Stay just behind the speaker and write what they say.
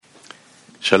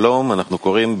שלום, אנחנו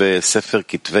קוראים בספר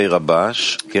כתבי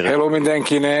רבש. Hello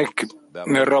mindenkinek,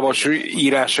 Rabash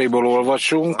írásaiból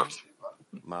olvasunk.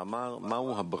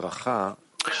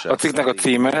 A cikknek a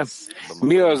címe,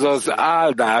 mi az az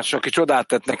áldás, aki csodát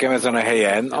tett nekem ezen a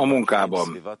helyen, a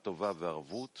munkában.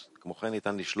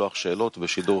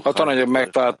 A tananyag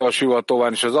megtalálta a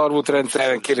Sivatóván és az Arvut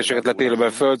rendszeren, kérdéseket lehet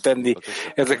élőben föltenni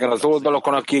ezeken az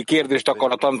oldalokon, aki kérdést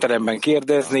akar a tanteremben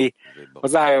kérdezni,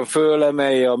 az álljon föl,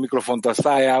 emelje a mikrofont a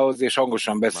szájához, és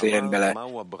hangosan beszéljen bele.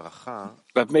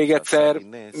 Tehát még egyszer,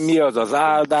 mi az az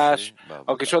áldás,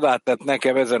 aki csodát tett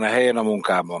nekem ezen a helyen a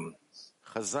munkában.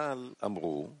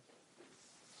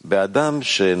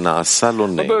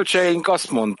 A bölcseink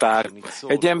azt mondták,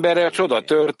 egy emberre csoda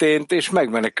történt, és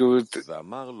megmenekült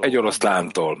egy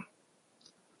oroszlántól.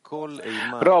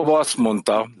 Rava azt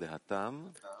mondta,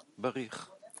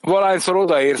 valahányszor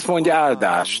odaérsz, mondj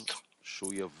áldást.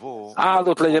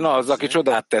 Áldott legyen az, aki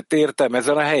csodát tett értem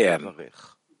ezen a helyen.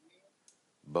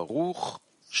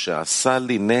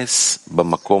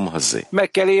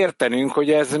 Meg kell értenünk,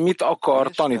 hogy ez mit akar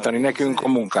tanítani nekünk a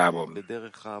munkában.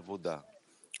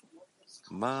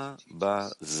 מה בא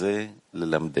זה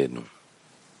ללמדנו?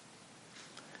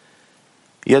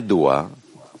 ידוע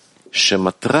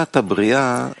שמטרת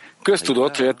הבריאה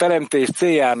Köztudott, hogy a teremtés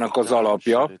céljának az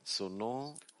alapja,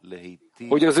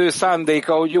 hogy az ő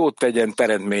szándéka, hogy jót tegyen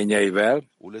teremtményeivel.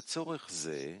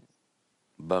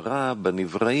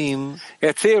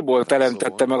 Egy célból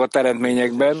teremtette meg a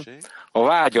teremtményekben a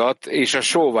vágyat és a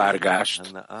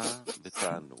sóvárgást,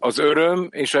 az öröm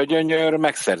és a gyönyör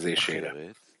megszerzésére.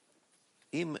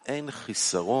 אם אין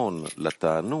חיסרון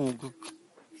לתענוג,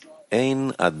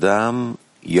 אין אדם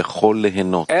יכול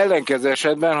ליהנות. Ellenkező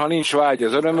esetben, ha nincs vágy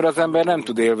az örömre, az ember nem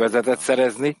tud élvezetet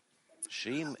szerezni.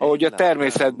 Ahogy a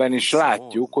természetben is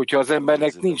látjuk, hogyha az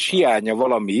embernek nincs hiánya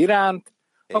valami iránt,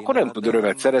 akkor nem tud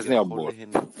örömet szerezni abból.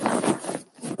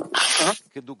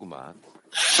 כדוגמת,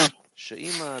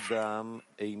 שאם האדם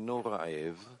אינו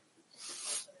רעב,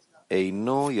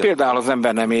 Például az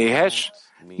ember nem éhes,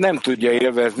 nem tudja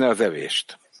élvezni az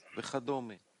evést.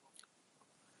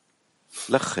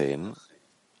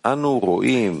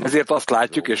 Ezért azt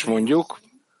látjuk és mondjuk,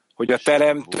 hogy a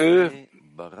teremtő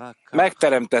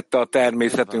megteremtette a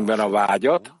természetünkben a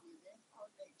vágyat,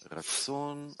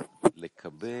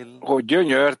 hogy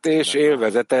gyönyört és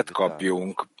élvezetet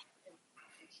kapjunk.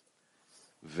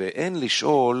 ואין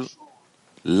לשאול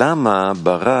למה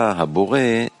ברא הבורא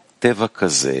טבע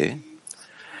כזה.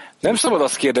 Nem szabad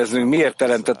azt kérdeznünk, miért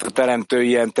teremtett a teremtő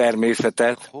ilyen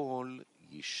természetet,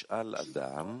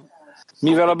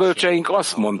 mivel a bölcseink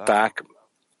azt mondták,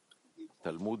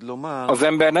 az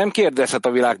ember nem kérdezhet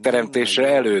a világ teremtése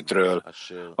előttről.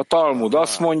 A Talmud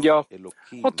azt mondja,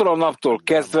 attól a naptól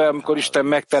kezdve, amikor Isten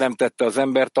megteremtette az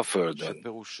embert a földön.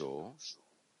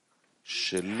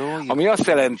 Ami azt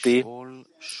jelenti,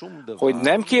 hogy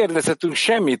nem kérdezhetünk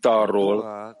semmit arról,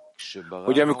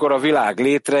 hogy amikor a világ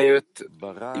létrejött,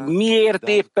 miért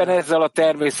éppen ezzel a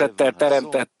természettel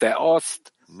teremtette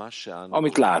azt,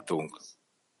 amit látunk.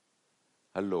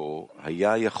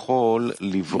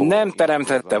 Nem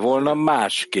teremtette volna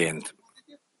másként.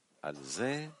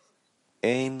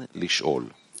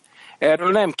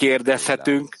 Erről nem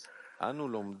kérdezhetünk,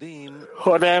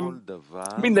 hanem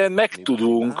mindent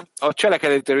megtudunk, a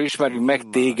cselekedetről ismerünk meg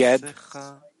téged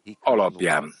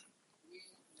alapján.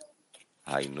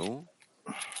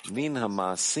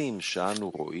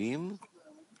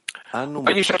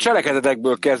 Vagyis a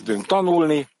cselekedetekből kezdünk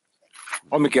tanulni,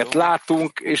 amiket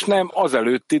látunk, és nem az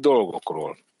előtti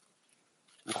dolgokról.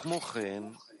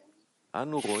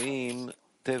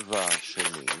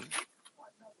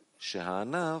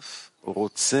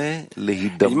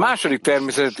 Egy második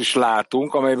természetet is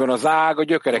látunk, amelyben az ág a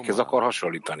gyökerekhez akar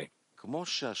hasonlítani.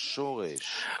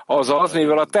 Azaz,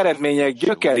 mivel a teremtmények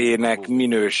gyökerének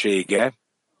minősége,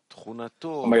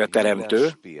 amely a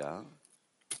teremtő,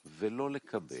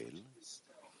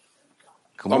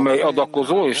 amely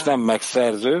adakozó és nem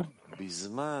megszerző,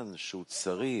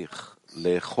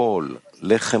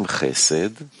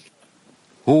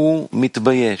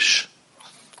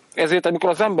 ezért, amikor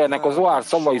az embernek az Zohár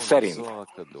szavai szerint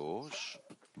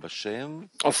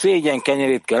a szégyen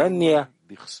kenyerét kell ennie,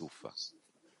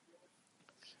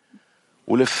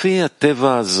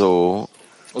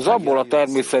 az abból a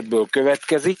természetből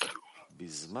következik,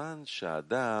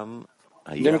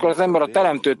 de amikor az ember a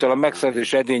teremtőtől a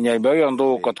megszerzés edényeiben olyan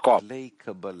dolgokat kap,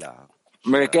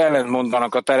 melyek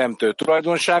ellentmondanak a teremtő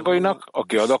tulajdonságainak,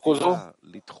 aki adakozó,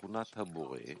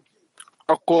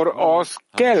 akkor az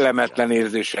kellemetlen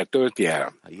érzéssel tölti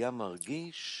el.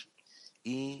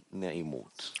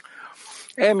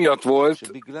 Emiatt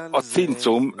volt a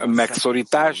cincum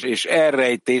megszorítás és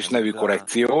elrejtés nevű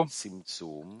korrekció,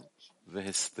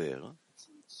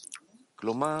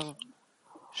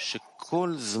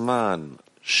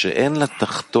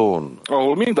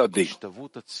 ahol mindaddig,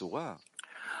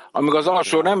 amíg az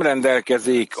alsó nem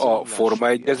rendelkezik a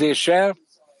formaegyezéssel,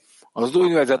 az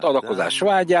úgynevezett adakozás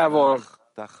vágyával,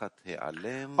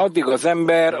 addig az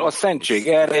ember a szentség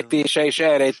elrejtése és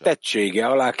elrejtettsége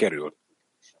alá kerül.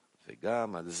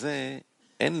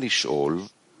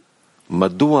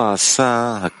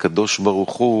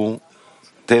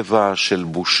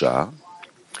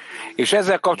 És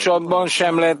ezzel kapcsolatban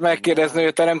sem lehet megkérdezni, hogy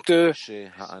a teremtő,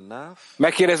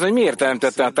 hogy miért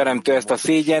teremtette a teremtő ezt a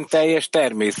szégyenteljes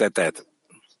természetet.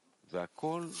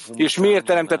 És miért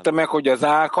teremtette meg, hogy az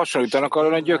ág hasonlítanak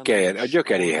arra a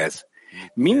gyökeréhez.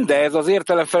 Mindez az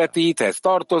értelem feletti hithez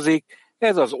tartozik,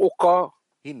 ez az oka,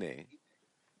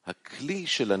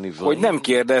 hogy nem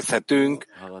kérdezhetünk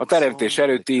a teremtés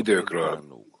előtti időkről.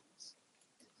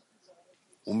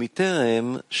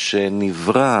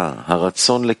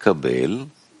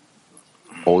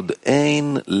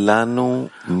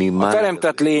 A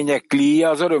teremtett lények klíja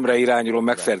az örömre irányuló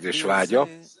megszerzés vágya.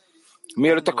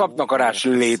 Mielőtt a kapnakarás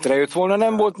létrejött volna,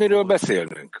 nem volt miről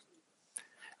beszélnünk.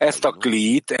 Ezt a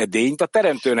klít, edényt a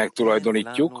teremtőnek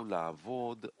tulajdonítjuk,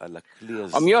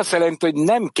 ami azt jelenti, hogy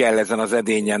nem kell ezen az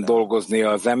edényen dolgoznia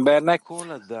az embernek,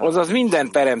 azaz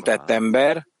minden teremtett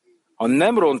ember, ha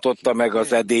nem rontotta meg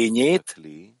az edényét,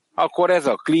 akkor ez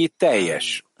a klít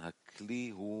teljes.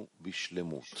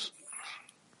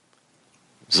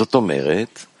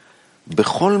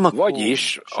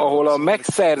 Vagyis, ahol a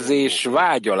megszerzés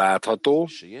vágya látható,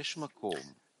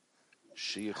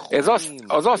 ez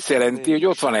azt jelenti, hogy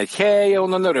ott van egy hely,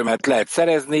 onnan örömet lehet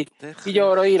szerezni, így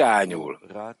arra irányul.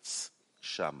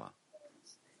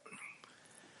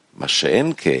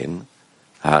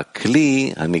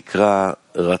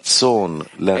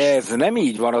 Ez nem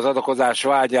így van az adakozás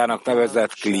vágyának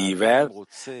nevezett klível,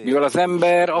 mivel az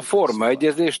ember a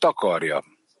formaegyezést akarja.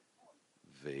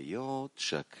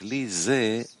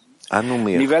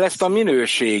 Mivel ezt a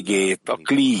minőségét a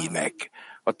klínek,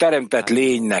 a teremtett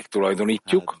lénynek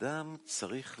tulajdonítjuk,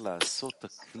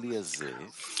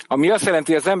 ami azt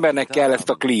jelenti, hogy az embernek kell ezt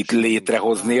a klít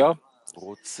létrehoznia,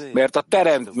 mert a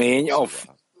teremtmény a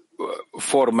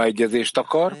formaegyezést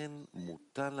akar,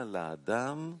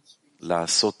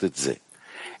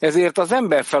 ezért az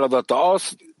ember feladata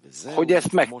az, hogy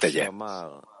ezt megtegye.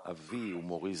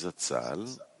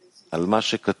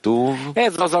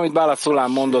 Ez az, amit Bála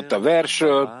Szulám mondott a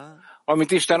versről,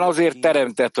 amit Isten azért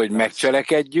teremtett, hogy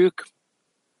megcselekedjük.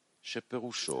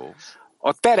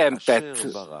 A teremtett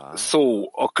szó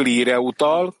a klíre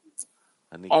utal,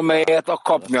 amelyet a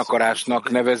kapni akarásnak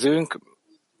nevezünk.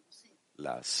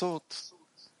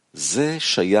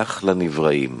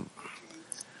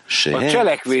 A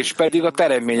cselekvés pedig a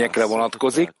teremményekre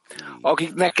vonatkozik,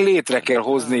 akiknek létre kell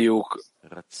hozniuk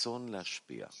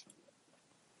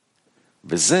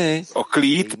a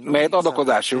klít, melyet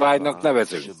adakozási vágynak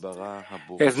nevezünk.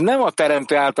 Ez nem a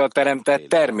teremtő által teremtett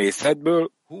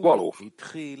természetből való.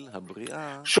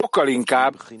 Sokkal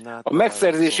inkább a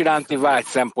megszerzés iránti vágy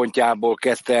szempontjából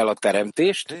kezdte el a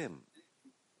teremtést,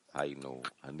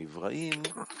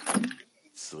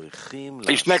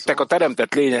 és nektek a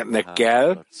teremtett lényeknek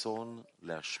kell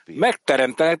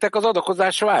megteremtenetek az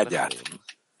adakozás vágyát.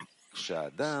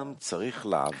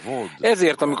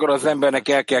 Ezért, amikor az embernek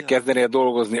el kell kezdenie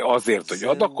dolgozni azért, hogy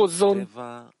adakozzon,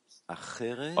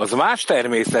 az más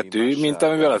természetű, mint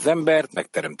amivel az embert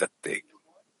megteremtették.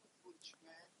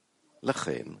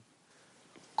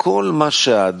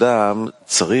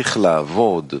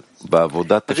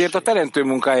 Ezért a teremtő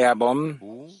munkájában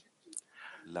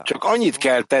csak annyit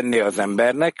kell tenni az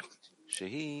embernek,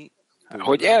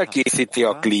 hogy elkészíti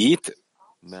a klít,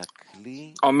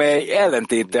 amely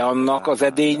ellentéte annak az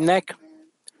edénynek,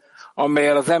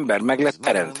 amellyel az ember meg lett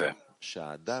teremtve.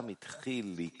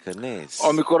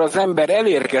 Amikor az ember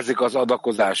elérkezik az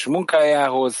adakozás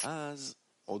munkájához,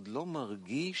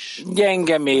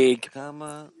 gyenge még,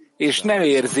 és nem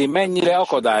érzi, mennyire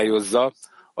akadályozza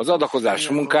az adakozás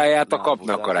munkáját a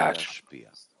kapni akarás.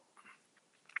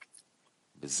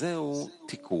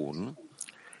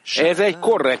 Ez egy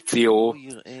korrekció,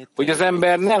 hogy az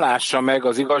ember ne lássa meg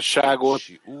az igazságot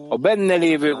a benne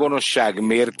lévő gonoszság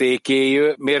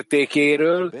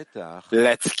mértékéről,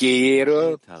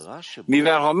 leckéjéről,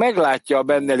 mivel ha meglátja a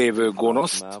benne lévő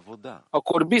gonoszt,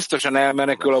 akkor biztosan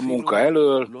elmenekül a munka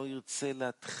elől,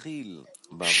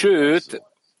 sőt,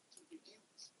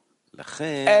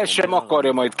 el sem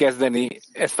akarja majd kezdeni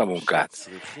ezt a munkát.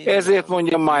 Ezért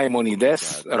mondja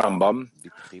Maimonides, Rambam,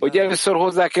 hogy először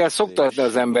hozzá kell szoktatni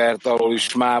az embert a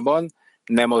lismában,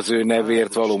 nem az ő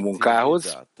nevért való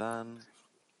munkához,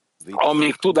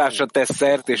 amíg tudásra tesz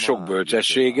szert és sok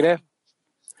bölcsességre,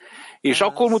 és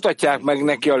akkor mutatják meg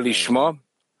neki a lisma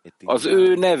az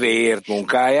ő nevéért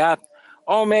munkáját,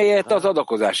 amelyet az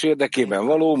adakozás érdekében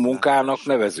való munkának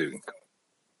nevezünk.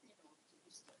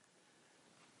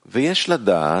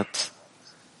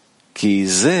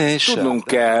 Tudnunk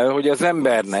kell, hogy az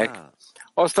embernek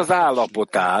azt az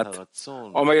állapotát,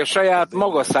 amely a saját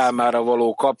maga számára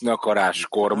való kapni akarás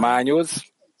kormányoz,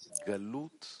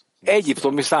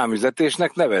 egyiptomi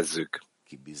számüzetésnek nevezzük.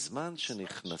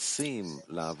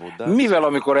 Mivel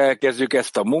amikor elkezdjük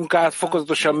ezt a munkát,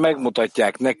 fokozatosan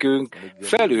megmutatják nekünk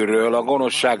felülről a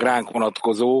gonoszság ránk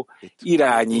vonatkozó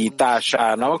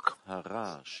irányításának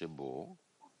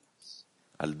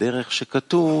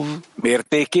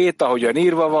mértékét, ahogyan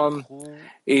írva van,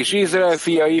 és Izrael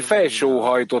fiai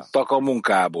felsóhajtottak a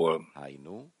munkából.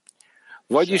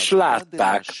 Vagyis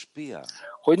látták,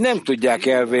 hogy nem tudják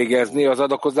elvégezni az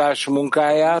adakozás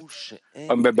munkáját,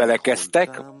 amiben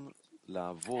belekezdtek,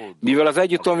 mivel az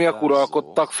egyiptomiak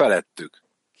uralkodtak felettük.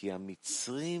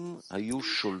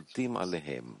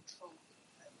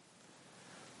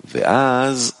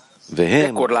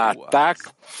 Ekkor látták,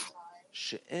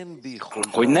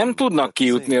 hogy nem tudnak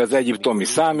kijutni az egyiptomi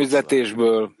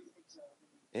számüzetésből,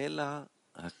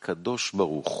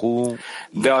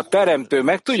 de a Teremtő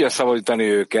meg tudja szabadítani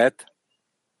őket.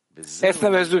 Ezt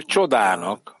nevezzük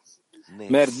csodának,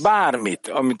 mert bármit,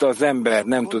 amit az ember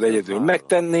nem tud egyedül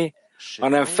megtenni,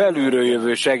 hanem felülről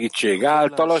jövő segítség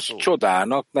által, azt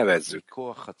csodának nevezzük.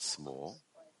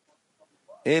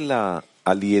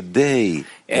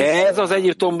 Ez az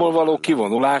Egyiptomból való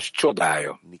kivonulás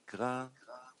csodája.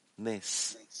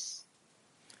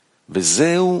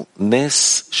 וזהו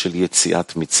נס של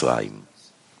יציאת מצרים.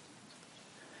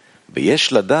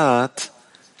 ויש לדעת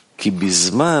כי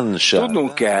בזמן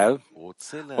Tudnunk kell,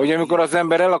 hogy amikor az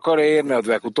ember el akarja érni a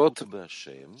dvekutot,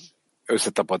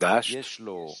 összetapadást,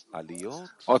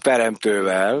 a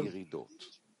Teremtővel,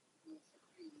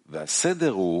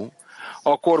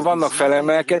 akkor vannak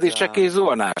felemelkedések és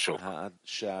zuhanások.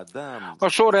 A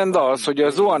sorrend az, hogy a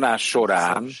zuhanás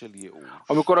során,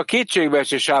 amikor a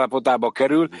kétségbeesés állapotába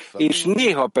kerül, és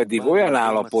néha pedig olyan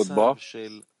állapotba,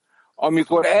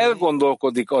 amikor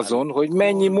elgondolkodik azon, hogy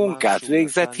mennyi munkát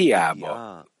végzett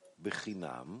hiába.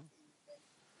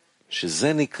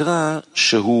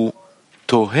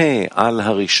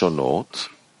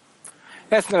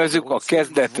 Ezt nevezzük a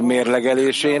kezdet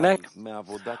mérlegelésének,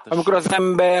 amikor az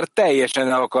ember teljesen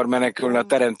el akar menekülni a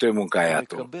teremtő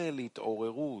munkájától.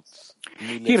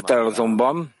 Hirtelen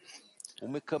azonban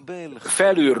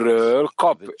felülről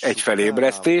kap egy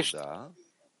felébresztést,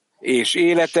 és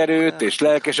életerőt és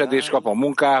lelkesedést kap a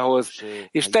munkához,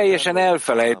 és teljesen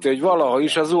elfelejti, hogy valaha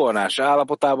is a zuhanás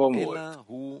állapotában volt.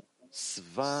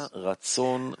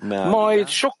 Majd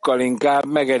sokkal inkább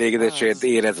megelégedettséget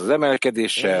érez az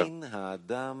emelkedéssel.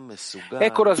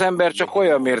 Ekkor az ember csak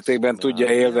olyan mértékben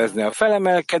tudja élvezni a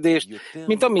felemelkedést,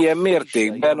 mint amilyen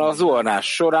mértékben a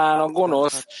zuhanás során a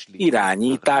gonosz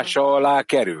irányítása alá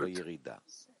került.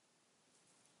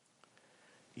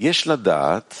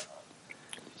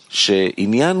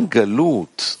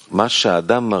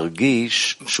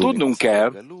 Tudnunk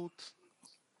kell,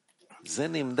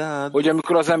 hogy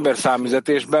amikor az ember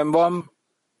számüzetésben van,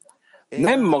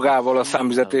 nem magával a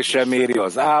számüzetéssel méri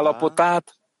az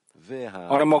állapotát,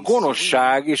 hanem a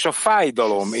gonoszság és a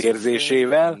fájdalom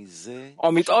érzésével,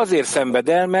 amit azért szenved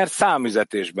el, mert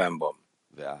számüzetésben van.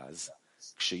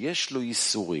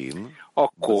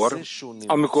 Akkor,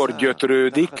 amikor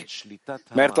gyötrődik,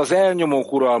 mert az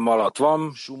elnyomók uralma alatt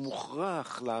van,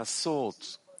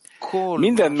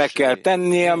 mindent meg kell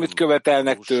tennie, amit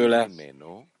követelnek tőle,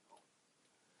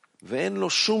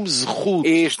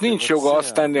 és nincs joga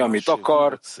azt tenni, amit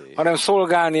akar, hanem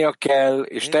szolgálnia kell,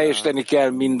 és teljesíteni kell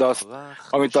mindazt,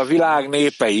 amit a világ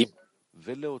népei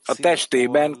a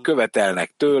testében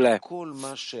követelnek tőle,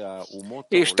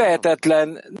 és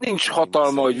tehetetlen, nincs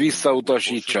hatalma, hogy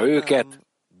visszautasítsa őket,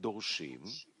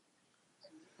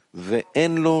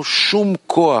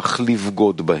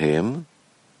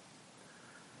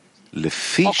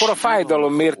 akkor a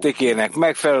fájdalom mértékének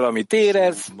megfelel, amit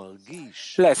érez,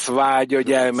 lesz vágy,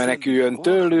 hogy elmeneküljön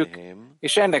tőlük,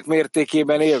 és ennek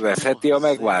mértékében élvezheti a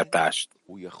megváltást.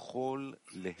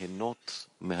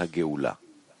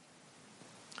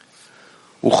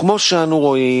 וכמו שאנו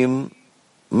רואים,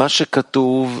 מה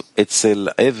שכתוב אצל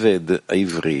עבד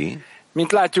עברי,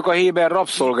 Mint látjuk, a héber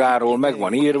rabszolgáról meg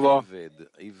van írva,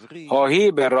 ha a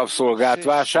héber rabszolgát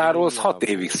vásárolsz, 6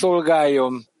 évig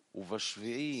szolgáljon,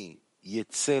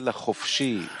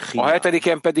 a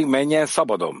 7. pedig menjen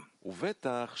szabadon.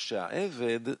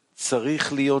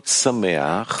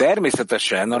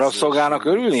 Természetesen a rabszolgának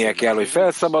örülnie kell, hogy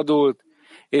felszabadult,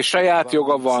 és saját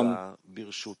joga van,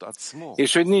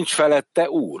 és hogy nincs felette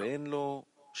úr.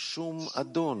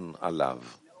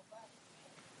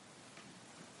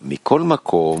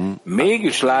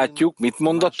 Mégis látjuk, mit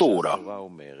mond a Tóra.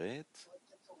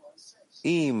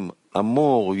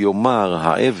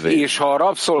 És ha a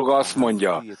rabszolga azt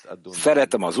mondja,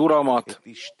 szeretem az uramat,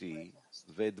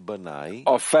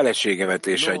 a feleségemet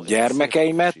és a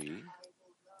gyermekeimet,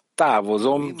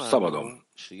 távozom szabadon.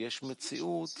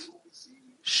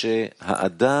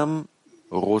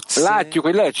 Látjuk,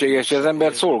 hogy lehetséges, hogy az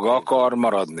ember szolga akar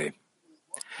maradni.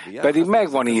 Pedig meg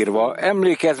van írva,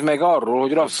 emlékezz meg arról,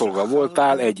 hogy rabszolga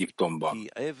voltál Egyiptomban.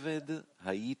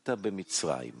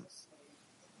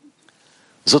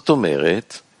 זאת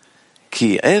אומרת,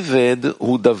 כי עבד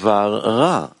הוא דבר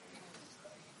רע,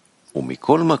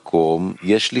 ומכל מקום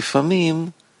יש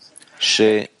לפעמים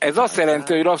Ez azt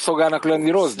jelenti, hogy rabszolgának lenni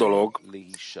rossz dolog,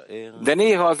 de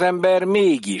néha az ember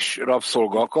mégis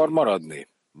rabszolga akar maradni.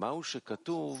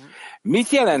 Mit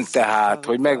jelent tehát,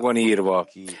 hogy meg van írva?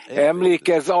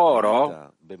 Emlékezz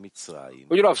arra,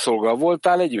 hogy rabszolga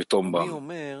voltál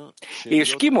Egyiptomban.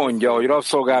 És ki mondja, hogy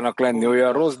rabszolgának lenni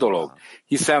olyan rossz dolog?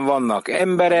 Hiszen vannak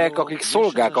emberek, akik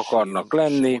szolgák akarnak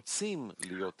lenni,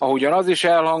 ahogyan az is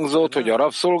elhangzott, hogy a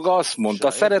rabszolga azt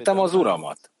mondta, szeretem az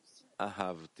uramat.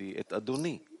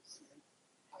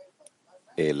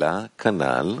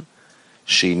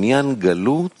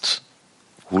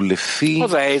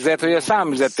 Az a helyzet, hogy a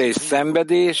számüzetés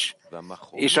szenvedés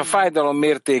és a fájdalom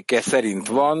mértéke szerint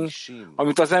van,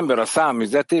 amit az ember a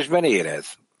számüzetésben érez.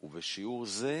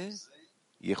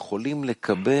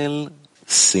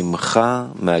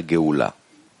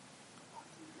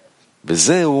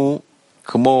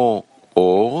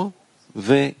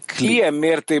 Ilyen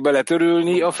mértékben lehet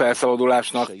örülni a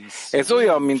felszabadulásnak. Ez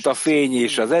olyan, mint a fény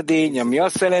és az edény, ami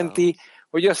azt jelenti,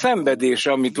 hogy a szenvedés,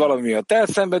 amit valami miatt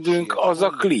elszenvedünk, az a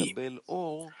kli,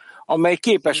 amely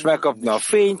képes megkapni a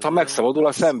fényt, ha megszabadul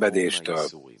a szenvedéstől.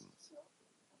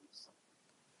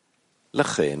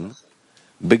 לכן,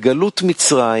 בגלות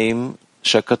מצרים,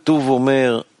 שהכתוב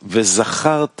אומר,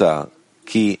 וזכרת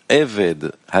כי עבד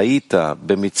היית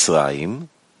במצרים,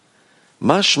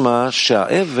 משמע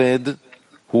שהעבד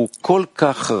הוא כל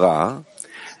כך רע,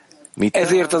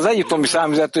 ezért az egyiptomi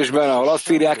számüzetésben, ahol azt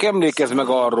írják, emlékezz meg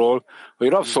arról, hogy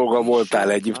rabszolga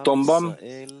voltál Egyiptomban,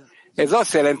 ez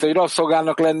azt jelenti, hogy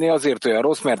rabszolgának lenni azért olyan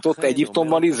rossz, mert ott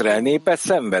Egyiptomban Izrael népe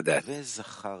szenvedett.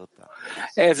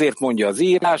 Ezért mondja az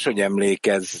írás, hogy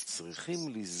emlékezz.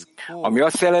 Ami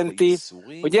azt jelenti,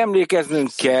 hogy emlékeznünk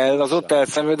kell az ott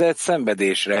elszenvedett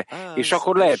szenvedésre, és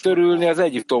akkor lehet örülni az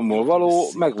Egyiptomból való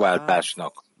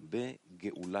megváltásnak.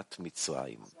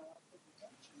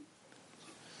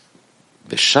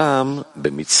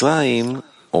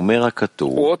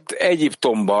 Ott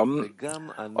Egyiptomban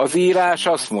az írás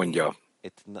azt mondja,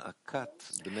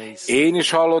 én is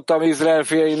hallottam Izrael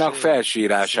fiainak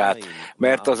felsírását,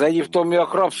 mert az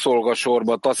egyiptomiak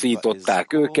rabszolgasorba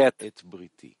taszították őket,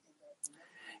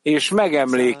 és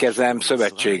megemlékezem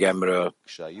szövetségemről.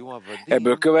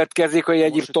 Ebből következik, hogy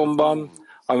Egyiptomban,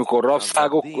 amikor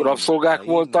rabszolgák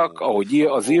voltak, ahogy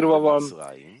az írva van,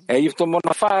 Egyiptomban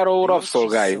a fáraó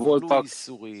rabszolgái voltak,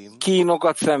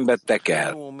 kínokat szenvedtek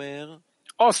el.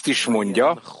 Azt is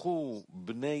mondja,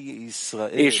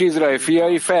 és Izrael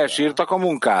fiai felsírtak a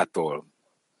munkától.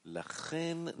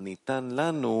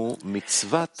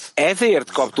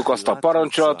 Ezért kaptuk azt a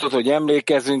parancsolatot, hogy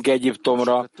emlékezzünk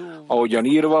Egyiptomra, ahogyan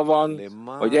írva van,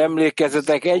 hogy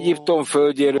emlékezzetek Egyiptom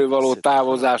földjéről való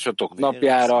távozásatok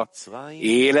napjára,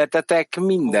 életetek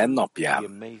minden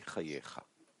napján.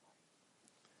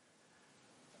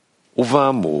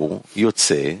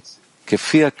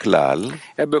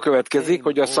 Ebből következik,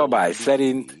 hogy a szabály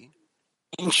szerint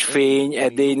nincs fény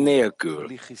edény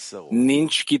nélkül,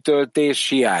 nincs kitöltés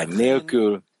hiány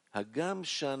nélkül.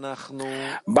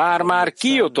 Bár már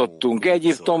kijutottunk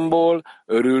Egyiptomból,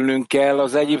 örülnünk kell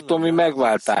az egyiptomi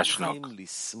megváltásnak.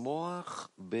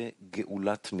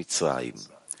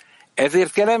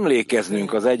 Ezért kell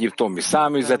emlékeznünk az egyiptomi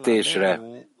számüzetésre,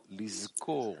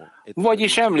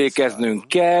 vagyis emlékeznünk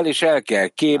kell, és el kell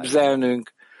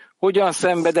képzelnünk, hogyan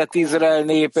szenvedett Izrael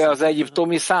népe az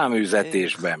egyiptomi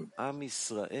száműzetésben.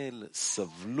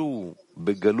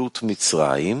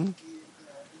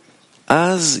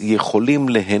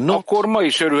 Akkor ma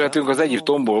is örülhetünk az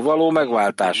Egyiptomból való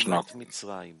megváltásnak.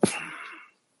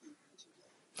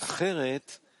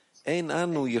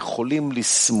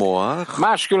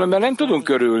 Máskülönben nem tudunk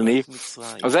örülni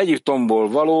az Egyiptomból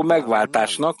való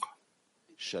megváltásnak,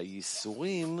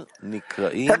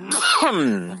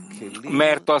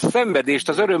 mert a szenvedést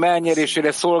az öröm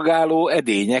elnyerésére szolgáló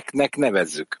edényeknek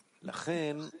nevezzük.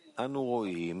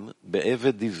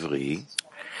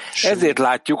 Ezért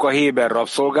látjuk a héber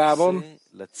rabszolgában,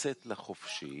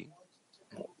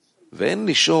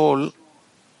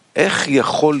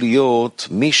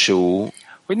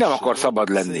 hogy nem akar szabad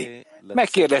lenni.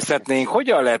 Megkérdezhetnénk,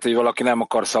 hogyan lehet, hogy valaki nem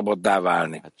akar szabaddá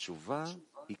válni.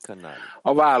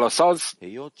 A válasz az,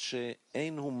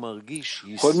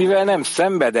 hogy mivel nem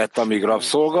szenvedett, amíg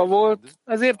rabszolga volt,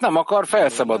 ezért nem akar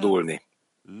felszabadulni.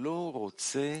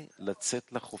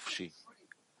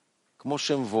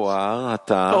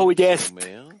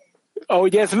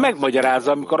 Ahogy ez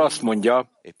megmagyarázza, amikor azt mondja,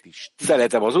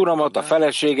 szeretem az uramat, a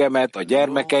feleségemet, a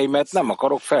gyermekeimet, nem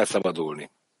akarok felszabadulni.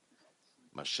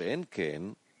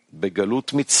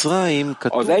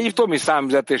 Az egyiptomi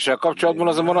számüzetéssel kapcsolatban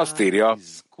azonban azt írja,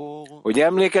 hogy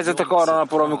emlékezzetek arra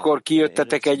napra, amikor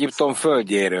kijöttetek Egyiptom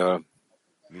földjéről.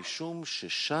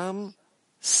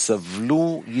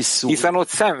 Hiszen ott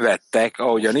szenvedtek,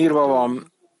 ahogyan írva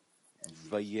van,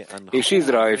 és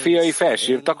Izrael fiai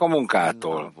felsírtak a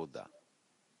munkától.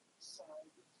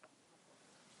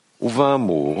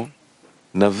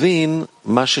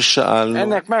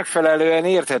 Ennek megfelelően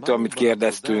érthető, amit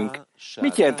kérdeztünk.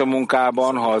 Mit jelent a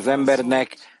munkában, ha az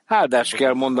embernek áldást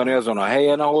kell mondani azon a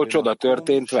helyen, ahol csoda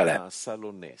történt vele?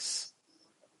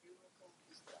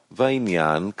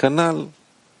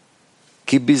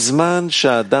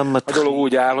 A dolog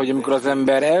úgy áll, hogy amikor az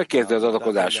ember elkezdi az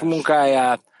adakozás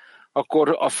munkáját,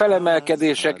 akkor a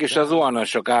felemelkedések és a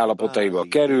zuhanások állapotaiba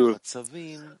kerül.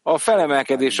 A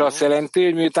felemelkedés azt jelenti,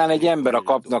 hogy miután egy ember a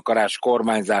kapnakarás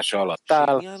kormányzása alatt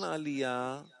áll,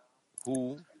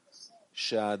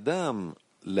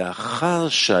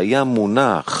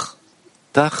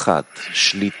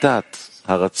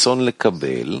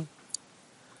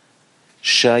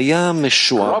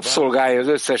 rabszolgálja az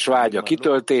összes vágya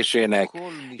kitöltésének,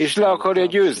 és le akarja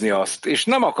győzni azt, és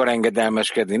nem akar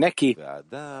engedelmeskedni neki,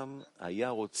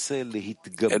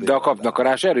 de a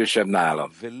kapnakarás erősebb nála.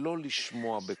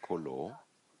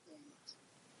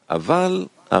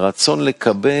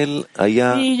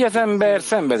 Így az ember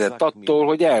szenvedett attól,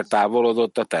 hogy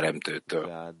eltávolodott a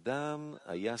Teremtőtől.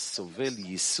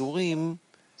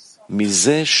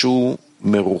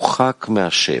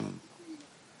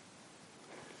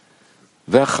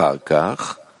 ואחר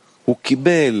כך הוא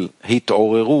קיבל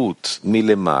התעוררות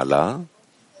מלמעלה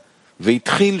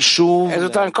והתחיל שוב.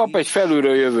 Ezután kap egy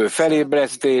felülről jövő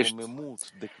felébresztést,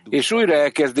 és újra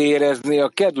elkezdi érezni a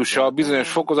kedusa bizonyos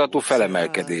fokozatú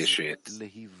felemelkedését.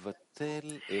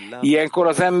 Ilyenkor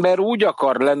az ember úgy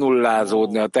akar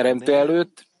lenullázódni a Teremtő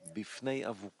előtt,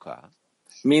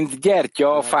 mint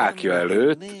gyertya a fákja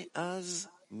előtt,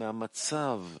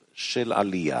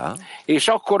 és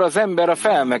akkor az ember a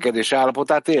felmelkedés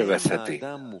állapotát élvezheti.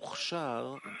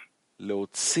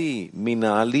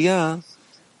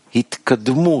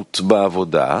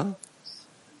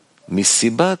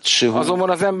 Azonban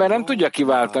az ember nem tudja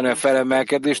kiváltani a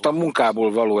felemelkedést a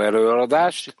munkából való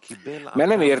előadást, mert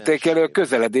nem értékeli a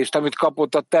közeledést, amit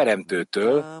kapott a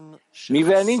Teremtőtől,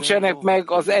 mivel nincsenek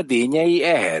meg az edényei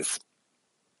ehhez.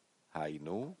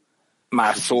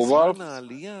 Más szóval,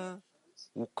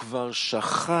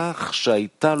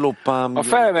 a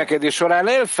felemelkedés során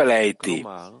elfelejti,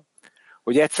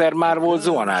 hogy egyszer már volt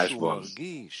zuhanásban.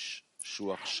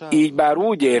 Így bár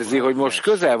úgy érzi, hogy most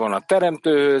közel van a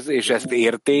Teremtőhöz, és ezt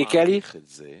értékeli,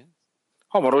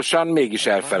 hamarosan mégis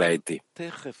elfelejti.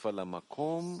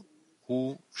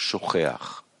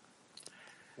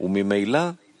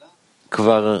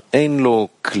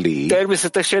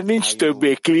 Természetesen nincs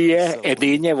többé klije,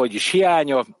 edénye, vagyis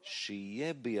hiánya.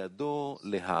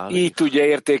 Így tudja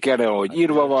értékelni, ahogy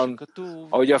írva van,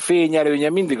 ahogy a fény előnye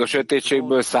mindig a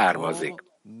sötétségből származik.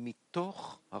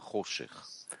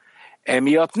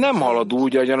 Emiatt nem halad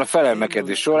úgy, ahogyan a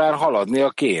felemelkedés során haladnia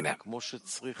kéne.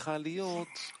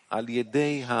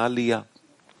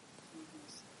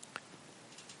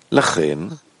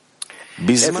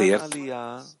 Ezért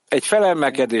egy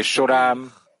felemelkedés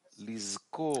során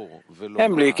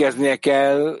emlékeznie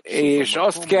kell, és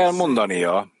azt kell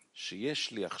mondania,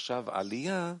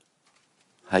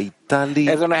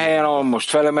 ezen a helyen, ahol most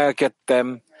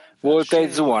felemelkedtem, volt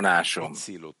egy zuhanásom.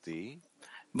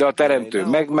 De a Teremtő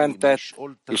megmentett,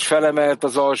 és felemelt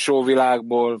az alsó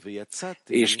világból,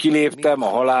 és kiléptem a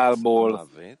halálból,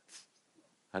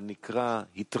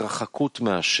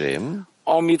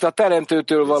 amit a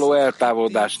Teremtőtől való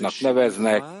eltávolodásnak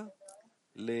neveznek,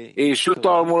 és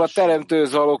jutalmul a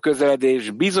teremtőhöz való közeledés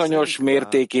bizonyos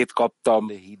mértékét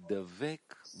kaptam,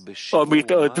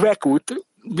 amit a dvekut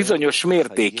bizonyos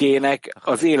mértékének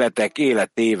az életek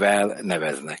életével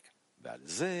neveznek. ועל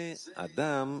זה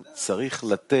אדם צריך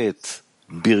לתת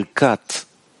ברכת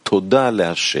תודה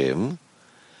להשם,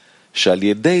 שעל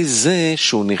ידי זה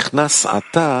שהוא נכנס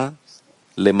עתה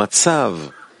למצב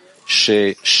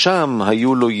ששם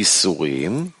היו לו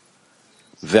ייסורים,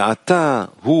 ועתה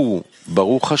הוא,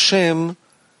 ברוך השם,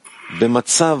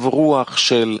 במצב רוח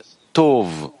של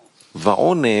טוב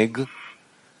ועונג,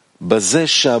 בזה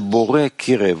שהבורא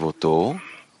קירב אותו,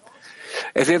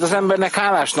 ezért az embernek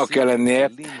hálásnak kell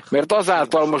lennie, mert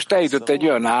azáltal most eljutott egy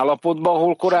olyan állapotba,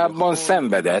 ahol korábban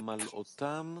szenvedett,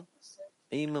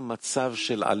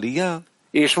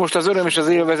 és most az öröm és az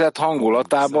élvezet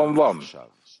hangulatában van.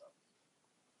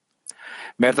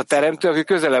 Mert a teremtő, aki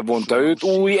közelebb vonta őt,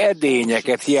 új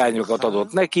edényeket, hiányokat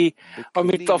adott neki,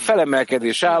 amit a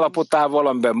felemelkedés állapotával,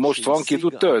 amiben most van, ki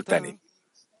tud tölteni.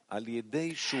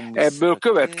 Ebből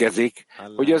következik,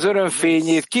 hogy az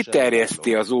örömfényét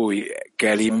kiterjeszti az új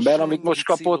kelimben, amit most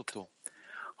kapott,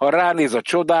 ha ránéz a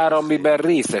csodára, amiben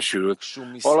részesült,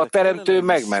 ahol a teremtő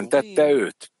megmentette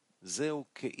őt.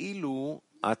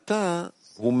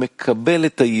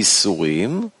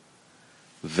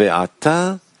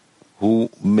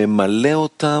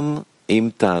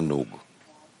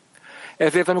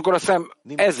 Ezért,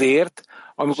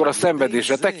 amikor a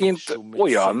szenvedésre tekint,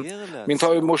 olyan,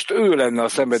 mintha most ő lenne a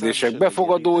szenvedések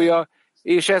befogadója,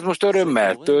 és ez most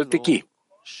örömmel tölti ki.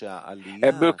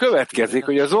 Ebből következik,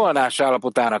 hogy a zuhanás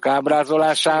állapotának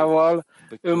ábrázolásával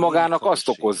önmagának azt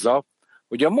okozza,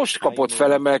 hogy a most kapott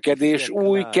felemelkedés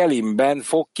új kelimben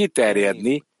fog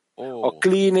kiterjedni, a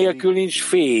kli nélkül nincs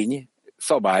fény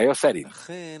szabálya szerint.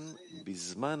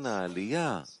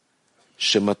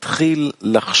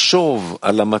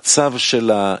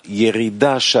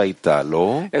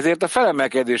 Ezért a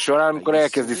felemelkedés során, amikor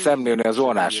elkezdi szemlélni a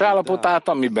zuhanás állapotát,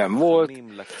 amiben volt,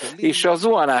 és a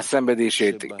zuhanás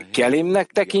szenvedését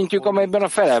kelimnek tekintjük, amelyben a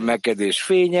felemelkedés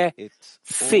fénye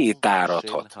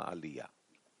szétáradhat.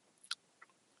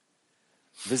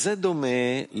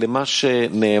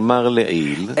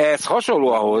 Ez hasonló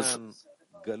ahhoz,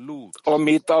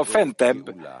 amit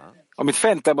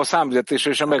fentebb a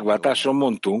számüzetésről és a megváltásról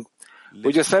mondtunk,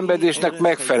 hogy a szenvedésnek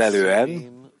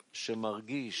megfelelően,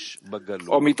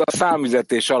 amit a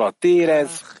számüzetés alatt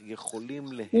érez,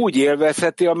 úgy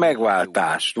élvezheti a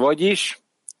megváltást, vagyis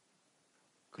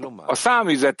a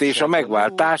számüzetés a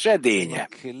megváltás edénye.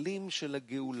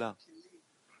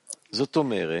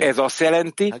 Ez azt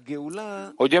jelenti,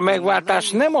 hogy a megváltás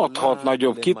nem adhat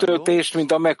nagyobb kitöltést,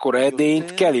 mint amekkora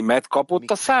edényt kelimet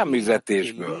kapott a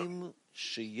számüzetésből.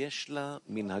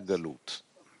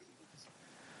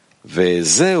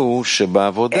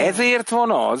 Ezért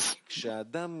van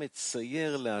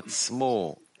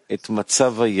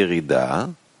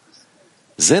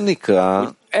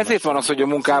az, hogy a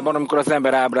munkában, amikor az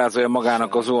ember ábrázolja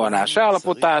magának a zuhanás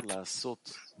állapotát,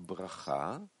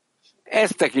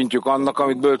 ezt tekintjük annak,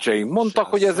 amit bölcseink mondtak,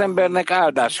 hogy az embernek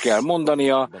áldást kell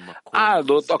mondania,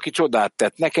 áldott, aki csodát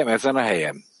tett nekem ezen a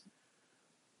helyen.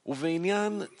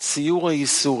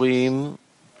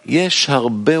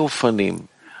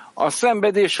 A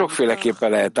szenvedés sokféleképpen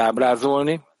lehet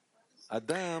ábrázolni.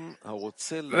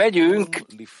 Vegyünk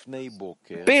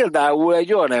például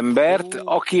egy olyan embert,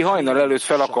 aki hajnal előtt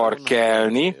fel akar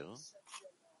kelni,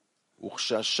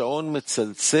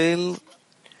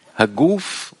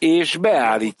 és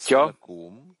beállítja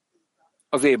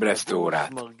az ébresztő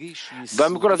órát. De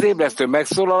amikor az ébresztő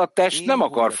megszólal, a test nem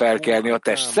akar felkelni, a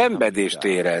test szenvedést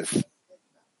érez.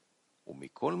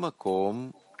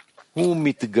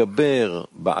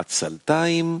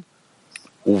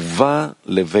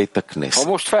 Ha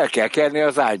most fel kell kelni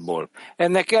az ágyból,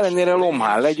 ennek ellenére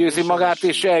lomhán legyőzi magát,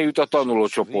 és eljut a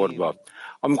tanulócsoportba.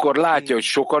 Amikor látja, hogy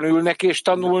sokan ülnek és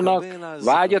tanulnak,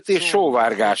 vágyat és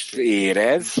sóvárgást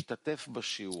érez,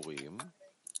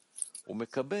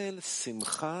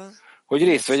 hogy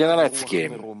részt vegyen a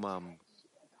leckén.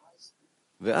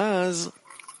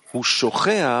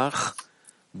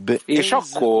 És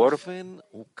akkor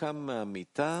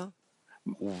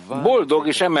boldog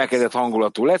és emelkedett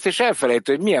hangulatú lesz, és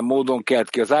elfelejti, hogy milyen módon kelt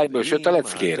ki az ágyból, és jött a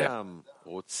leckére.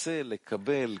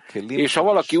 És ha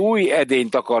valaki új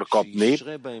edényt akar kapni,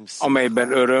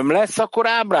 amelyben öröm lesz, akkor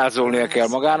ábrázolnia kell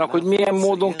magának, hogy milyen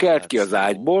módon kelt ki az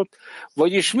ágyból,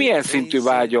 vagyis milyen szintű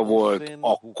vágya volt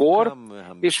akkor,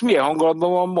 és milyen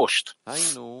hangulatban van most.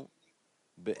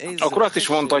 Akkor azt is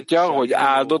mondhatja, hogy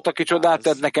áldott, aki csodát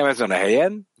tett nekem ezen a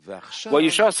helyen,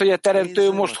 vagyis az, hogy a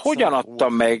teremtő most hogyan adta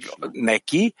meg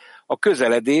neki a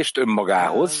közeledést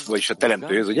önmagához, vagyis a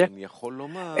teremtőhöz, ugye?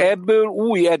 Ebből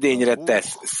új edényre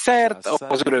tesz szert,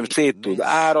 az öröm szét tud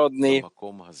áradni.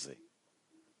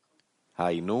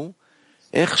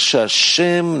 איך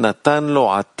שהשם נתן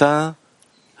לו עתה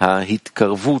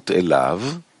ההתקרבות אליו,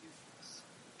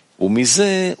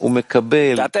 ומזה הוא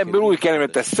מקבל. Tehát ebből új kellemre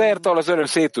tesz szert, ahol az öröm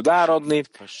szét tud áradni,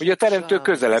 hogy a teremtő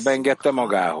közelebb engedte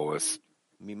magához.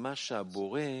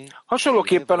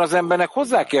 Hasonlóképpen az embernek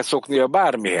hozzá kell szoknia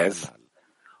bármihez,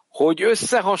 hogy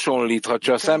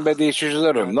összehasonlíthatja a szenvedés és az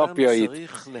öröm napjait,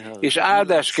 és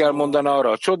áldást kell mondani arra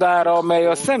a csodára, amely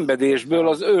a szenvedésből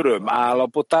az öröm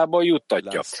állapotába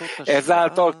juttatja.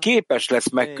 Ezáltal képes lesz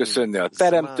megköszönni a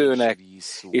teremtőnek,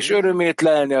 és örömét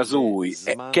lelni az új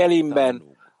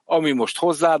kelimben, ami most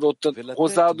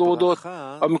hozzáadódott,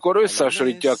 amikor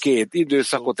összehasonlítja a két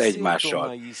időszakot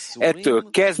egymással. Ettől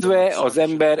kezdve az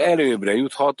ember előbbre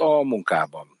juthat a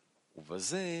munkában.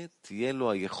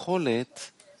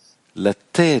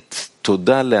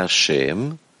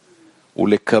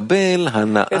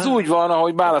 Ez úgy van,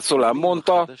 ahogy Bálaszolán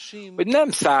mondta, hogy nem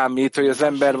számít, hogy az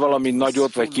ember valami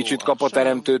nagyot vagy kicsit kap a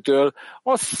teremtőtől,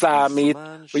 az számít,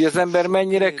 hogy az ember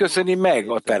mennyire köszöni meg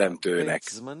a teremtőnek.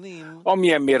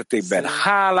 Amilyen mértékben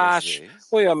hálás,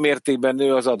 olyan mértékben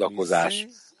nő az adakozás,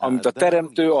 amit a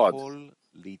teremtő ad.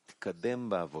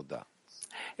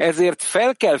 Ezért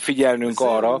fel kell figyelnünk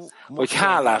arra, hogy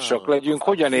hálásak legyünk,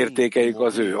 hogyan értékeljük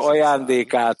az ő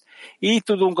ajándékát, így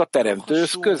tudunk a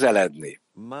teremtőhöz közeledni.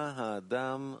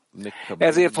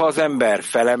 Ezért, ha az ember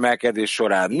felemelkedés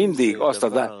során mindig azt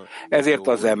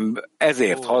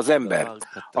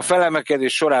a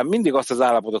felemelkedés során mindig azt az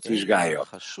állapotot vizsgálja,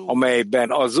 amelyben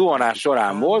a zuhanás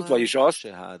során volt, vagyis azt,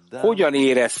 hogyan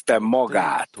érezte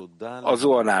magát a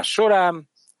zuhanás során,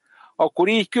 akkor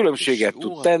így különbséget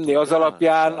tud tenni az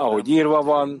alapján, ahogy írva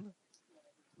van,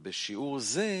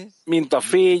 mint a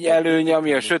fény előnye,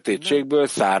 ami a sötétségből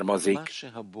származik.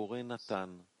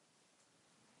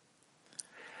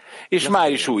 És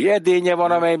már is új edénye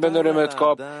van, amelyben örömöt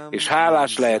kap, és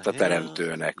hálás lehet a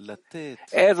teremtőnek.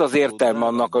 Ez az értelme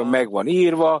annak, hogy meg van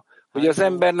írva, hogy az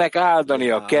embernek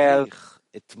áldania kell.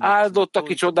 Áldott,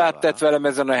 aki csodát tett velem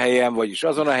ezen a helyen, vagyis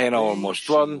azon a helyen, ahol most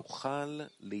van.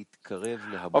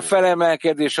 A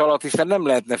felemelkedés alatt, hiszen nem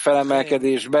lehetne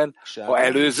felemelkedésben, ha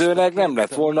előzőleg nem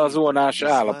lett volna az zuhanás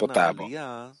állapotában.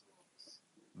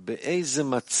 באיזה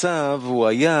מצב הוא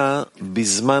היה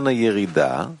בזמן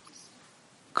הירידה,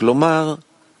 כלומר,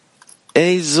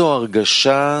 איזו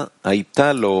הרגשה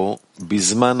הייתה לו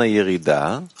בזמן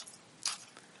הירידה,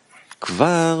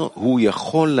 כבר הוא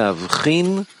יכול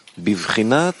להבחין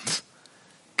בבחינת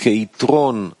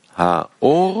כיתרון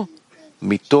האור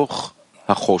מתוך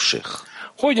החושך.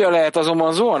 Hogyan lehet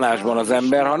azonban zuhanásban az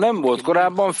ember, ha nem volt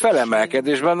korábban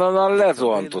felemelkedésben, onnan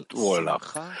lezuhantott volna?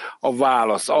 A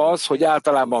válasz az, hogy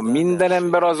általában minden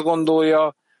ember azt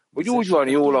gondolja, hogy úgy van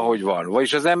jól, ahogy van.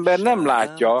 Vagyis az ember nem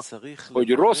látja, hogy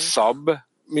rosszabb,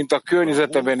 mint a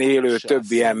környezetben élő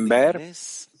többi ember,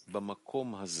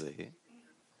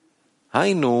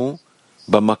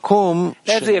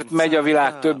 ezért megy a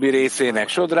világ többi részének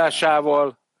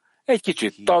sodrásával, egy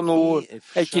kicsit tanul,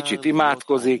 egy kicsit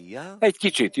imádkozik, egy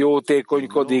kicsit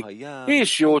jótékonykodik,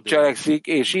 és jót cselekszik,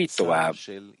 és így tovább.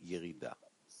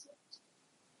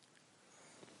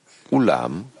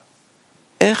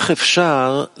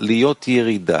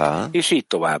 És így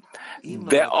tovább.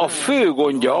 De a fő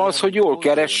gondja az, hogy jól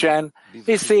keressen,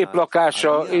 és szép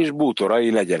lakása, és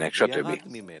bútorai legyenek, stb.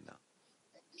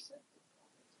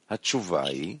 התשובה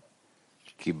היא,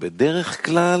 כי בדרך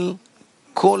כלל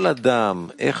כל אדם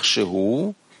איך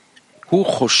שהוא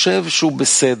חושב שהוא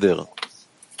בסדר.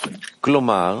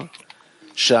 כלומר,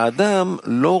 שהאדם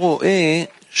לא רואה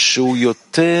שהוא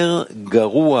יותר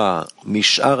גרוע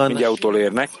משאר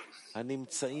האנשים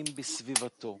הנמצאים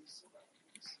בסביבתו.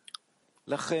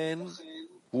 לכן,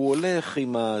 הוא הולך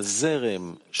עם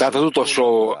הזרם. Tehát az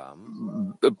utolsó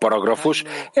paragrafus,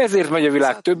 ezért megy a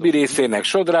világ többi részének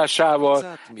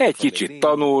sodrásával, egy kicsit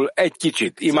tanul, egy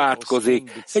kicsit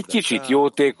imádkozik, egy kicsit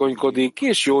jótékonykodik,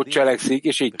 és jót cselekszik,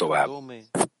 és így tovább.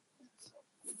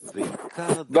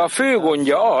 De a fő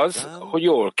gondja az, hogy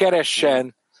jól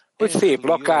keressen, hogy szép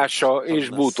lakása és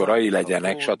bútorai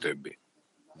legyenek, stb.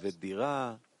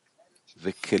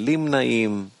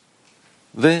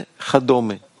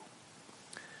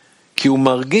 כי הוא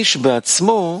מרגיש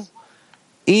בעצמו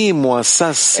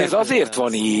Ez azért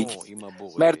van így,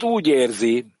 mert úgy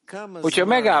érzi, hogyha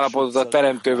megállapodott a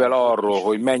teremtővel arról,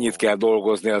 hogy mennyit kell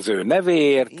dolgozni az ő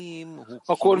nevéért,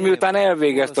 akkor miután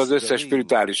elvégezte az összes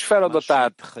spirituális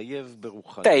feladatát,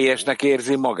 teljesnek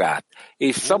érzi magát,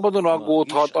 és szabadon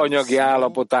aggódhat anyagi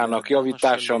állapotának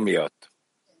javítása miatt.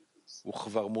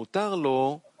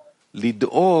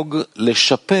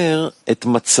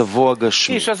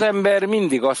 És az ember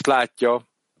mindig azt látja,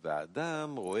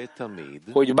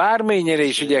 hogy bármennyire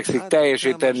is igyekszik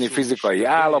teljesíteni fizikai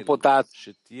állapotát,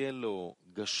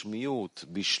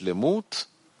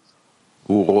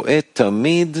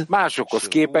 másokhoz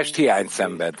képest hiányt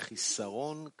szenved.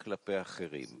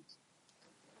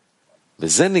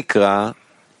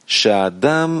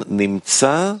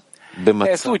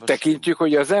 Ezt úgy tekintjük,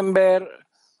 hogy az ember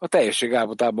a teljesség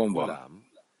állapotában van.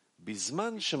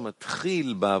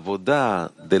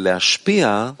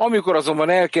 Amikor azonban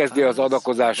elkezdi az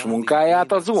adakozás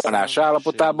munkáját, a zuhanás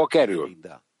állapotába kerül.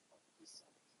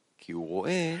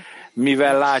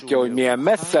 Mivel látja, hogy milyen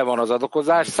messze van az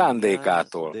adakozás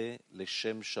szándékától.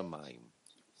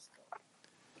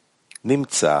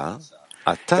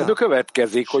 Ebből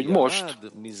következik, hogy most,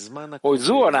 hogy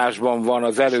zuhanásban van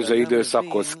az előző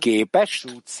időszakhoz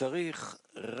képest,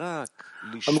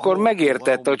 amikor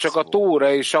megértette, hogy csak a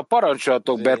tóra és a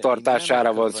parancsolatok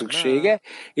betartására van szüksége,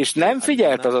 és nem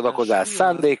figyelt az adakozás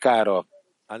szándékára,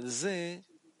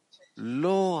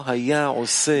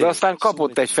 de aztán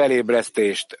kapott egy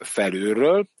felébresztést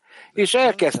felülről, és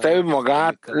elkezdte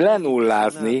önmagát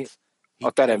lenullázni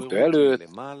a teremtő előtt,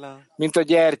 mint a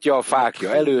gyertya a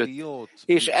fákja előtt,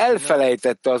 és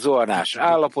elfelejtette a zuhanás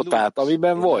állapotát,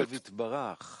 amiben volt.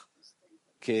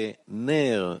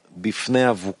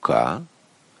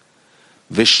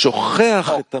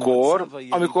 Akkor,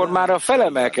 amikor már a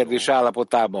felemelkedés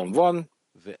állapotában van,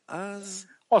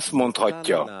 azt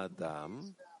mondhatja,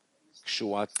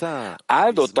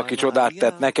 áldott, aki csodát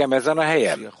tett nekem ezen a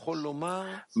helyen.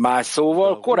 Más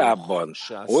szóval korábban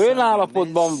olyan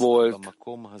állapotban volt,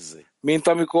 mint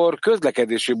amikor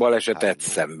közlekedési balesetet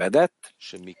szenvedett,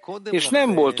 és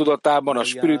nem volt tudatában a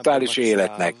spirituális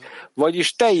életnek,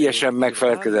 vagyis teljesen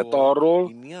megfelelkezett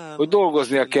arról, hogy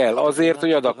dolgoznia kell azért,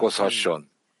 hogy adakozhasson.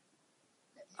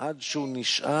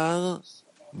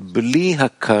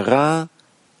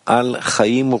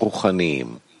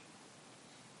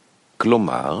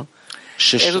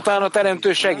 Ezután a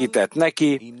teremtő segített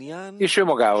neki, és ő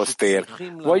magához tér,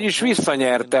 vagyis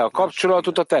visszanyerte a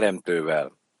kapcsolatot a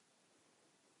teremtővel.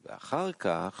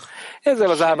 Ezzel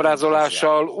az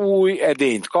ábrázolással új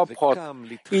edényt kaphat,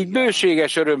 így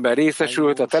bőséges örömben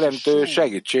részesült a teremtő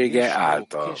segítsége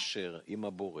által.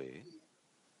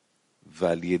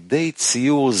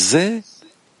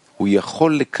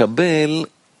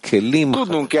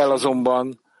 Tudnunk kell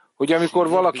azonban, hogy amikor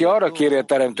valaki arra kéri a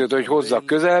teremtőt, hogy hozza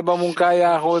közelebb a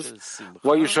munkájához,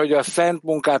 vagyis hogy a szent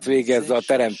munkát végezze a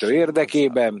teremtő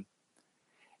érdekében,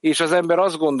 és az ember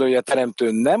azt gondolja, hogy a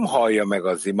teremtő nem hallja meg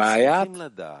az imáját,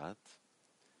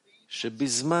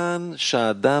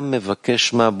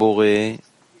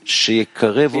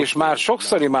 és már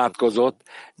sokszor imádkozott,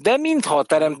 de mintha a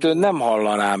teremtő nem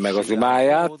hallaná meg az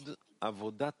imáját,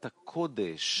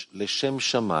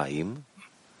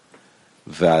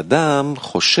 והאדם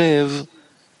חושב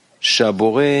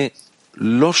שהבורא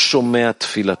לא שומע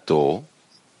תפילתו,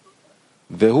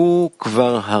 והוא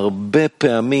כבר הרבה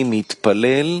פעמים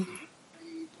מתפלל,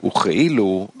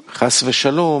 וכאילו, חס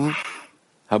ושלום,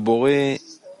 הבורא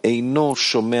אינו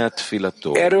שומע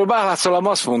תפילתו. Erről Bálászolám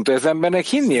azt mondta, hogy az embernek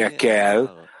hinnie kell,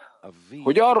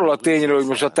 hogy arról a tényről, hogy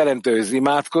most a teremtőhöz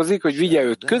imádkozik, hogy vigye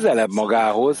őt közelebb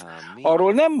magához,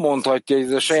 arról nem mondhatja, hogy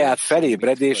ez a saját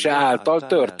felébredése által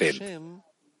történt.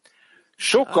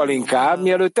 Sokkal inkább,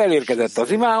 mielőtt elérkezett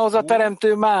az imához, a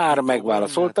teremtő már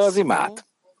megválaszolta az imát.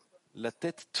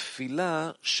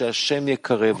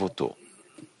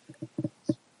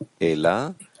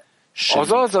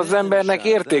 Azaz az embernek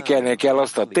értékelnie kell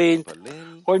azt a tényt,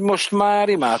 hogy most már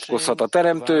imádkozhat a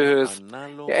teremtőhöz.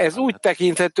 Ez úgy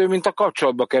tekinthető, mint a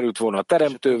kapcsolatba került volna a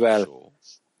teremtővel.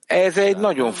 Ez egy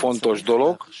nagyon fontos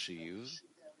dolog,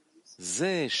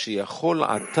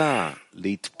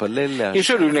 és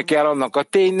örülni kell annak a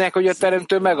ténynek, hogy a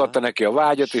teremtő megadta neki a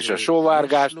vágyat és a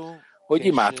sóvárgást, hogy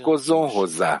imádkozzon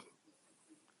hozzá.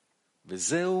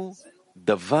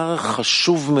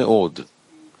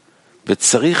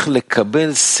 וצריך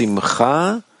לקבל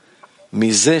שמחה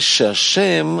מזה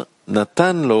שהשם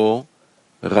נתן לו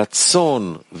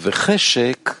רצון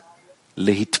וחשק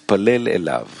להתפלל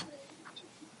אליו.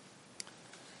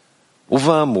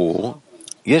 ובאמור,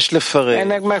 יש לפרט.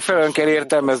 Ennek megfelelően kell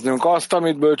értelmeznünk azt,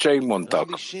 amit bölcseink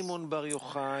mondtak.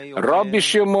 Rabbi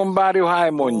Simon Bar Yochai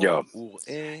mondja,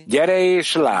 gyere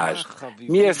és lásd,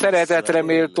 milyen szeretetre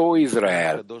méltó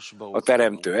Izrael a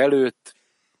teremtő előtt,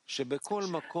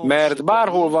 mert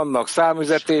bárhol vannak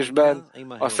számüzetésben,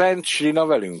 a Szent Srina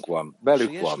velük van.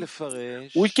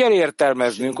 Úgy kell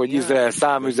értelmeznünk, hogy Izrael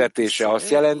számüzetése azt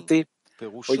jelenti,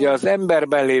 hogy az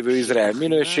emberben lévő Izrael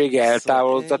minősége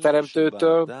eltávolodott a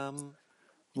Teremtőtől,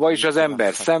 vagyis az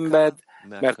ember szenved,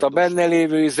 mert a benne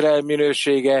lévő Izrael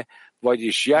minősége,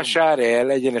 vagyis Jasár el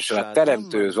egyenesen a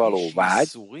Teremtőhöz való vágy,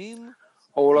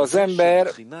 ahol az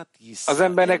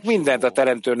embernek mindent a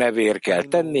Teremtő nevéért kell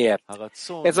tennie.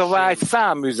 Ez a vágy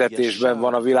száműzetésben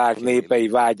van a világ népei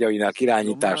vágyainak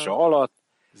irányítása alatt,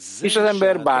 és az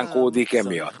ember bánkódik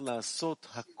emiatt.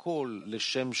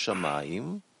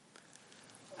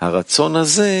 הרצון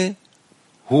הזה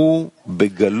הוא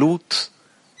בגלות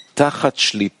תחת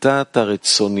שליטת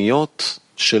הרצוניות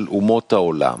של אומות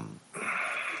העולם.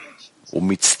 הוא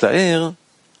מצטער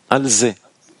על זה.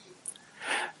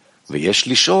 ויש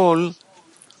לשאול,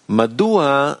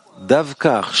 מדוע דווקא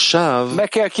עכשיו... Meg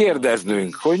kell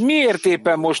kérdeznünk, hogy miért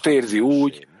éppen most érzi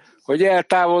úgy, hogy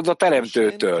eltávolod a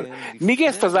Teremtőtől. Míg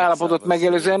ezt az állapotot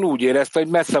megelőzően úgy érezte, hogy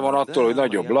messze van attól, hogy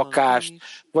nagyobb lakást,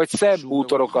 vagy szebb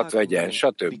bútorokat vegyen,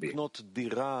 stb.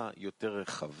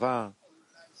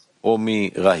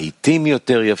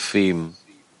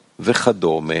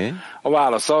 A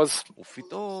válasz az,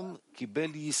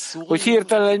 hogy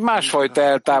hirtelen egy másfajta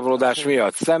eltávolodás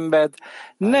miatt szenved,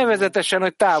 nevezetesen,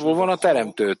 hogy távol van a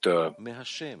Teremtőtől.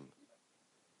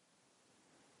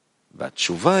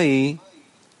 והתשובה היא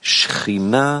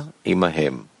שכינה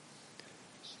עמהם.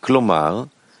 כלומר,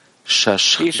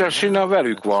 és a sina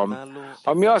velük van,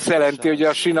 ami azt jelenti, hogy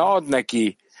a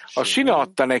sina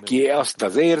adta neki azt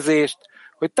az érzést,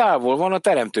 hogy távol van a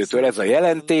Teremtőtől. Ez a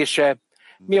jelentése.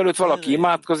 Mielőtt valaki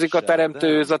imádkozik a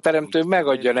Teremtőhöz, a Teremtő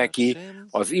megadja neki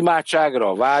az imádságra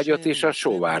a vágyat és a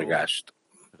sóvárgást.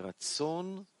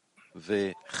 רצון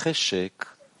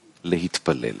וחשק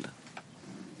להתפלל.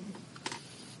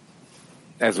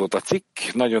 Ez volt a cikk.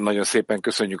 Nagyon-nagyon szépen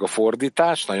köszönjük a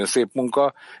fordítást, nagyon szép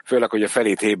munka, főleg, hogy a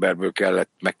felét héberből kellett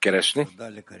megkeresni.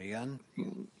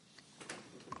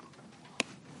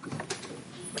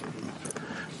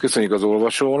 Köszönjük az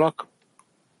olvasónak.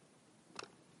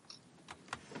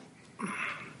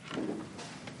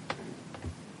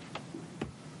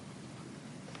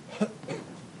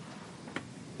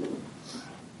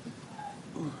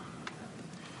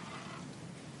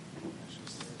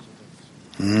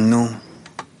 No.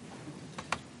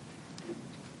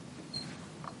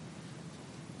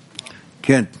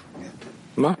 כן.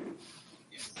 מה?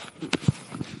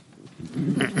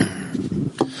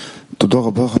 תודה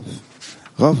רבה.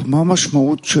 רב, מה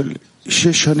המשמעות של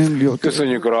 6 שנים להיות...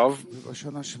 köszönjük, Rav.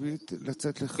 בשנה השביעית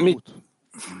לצאת לחירות?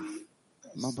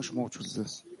 מה המשמעות של זה?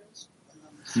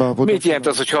 Mit jelent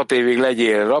az, hogy 6 évig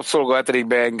legyél rabszolga,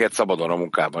 7-ben enged szabadon a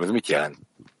munkában? Ez mit jelent?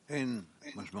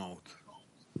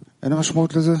 אין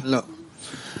משמעות לזה? לא.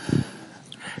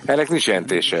 Ennek nincs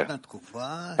jelentése.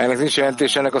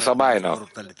 Ennek a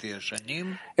szabálynak.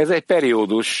 Ez egy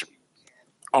periódus,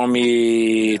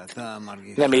 amit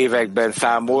nem években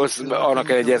számolsz, annak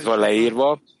ez van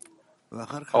leírva,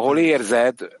 ahol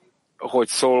érzed, hogy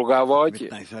szolga vagy,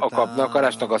 a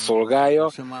kapnakarásnak a szolgája,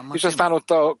 és aztán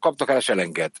ott a kapnakarás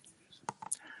elenged.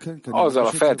 Azzal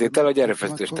a feltétel, hogy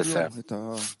erőfeszítést teszel.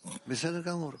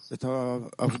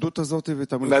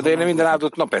 De én minden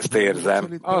áldott nap ezt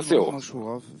érzem. Az jó.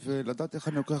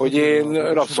 Hogy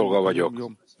én rabszolga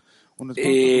vagyok.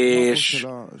 És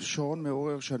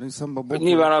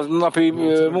nyilván a napi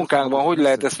munkánkban hogy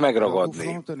lehet ezt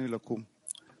megragadni?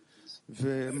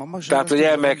 Tehát, hogy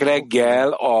elmegyek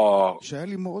reggel a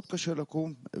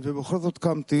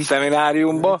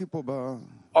szemináriumba,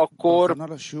 akkor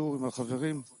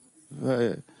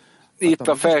itt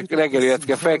a reggeli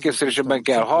felkészülésben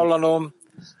kell hallanom,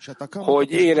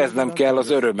 hogy éreznem kell az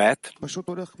örömet,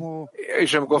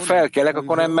 és amikor felkelek,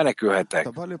 akkor nem menekülhetek.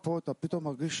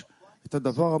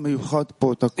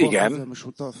 Igen.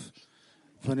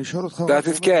 Tehát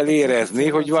itt kell érezni,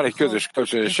 hogy van egy közös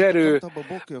kölcsönös erő,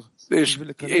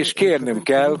 és kérnünk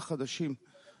kell,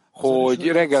 hogy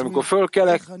reggel, amikor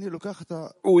fölkelek,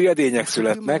 új edények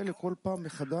születnek.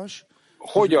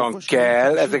 Hogyan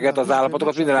kell ezeket az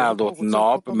állapotokat minden áldott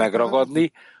nap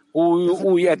megragadni,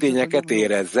 új edényeket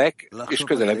érezzek, és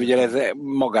közelebb vigyelezze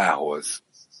magához.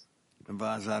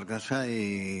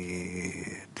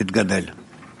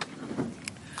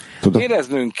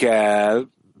 Éreznünk kell,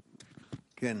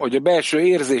 hogy a belső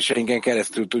érzéseinken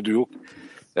keresztül tudjuk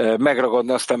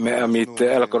megragadni azt, amit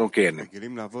el akarunk kérni.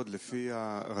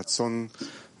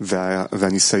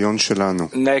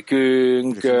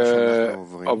 Nekünk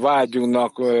a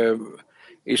vágyunknak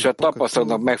és a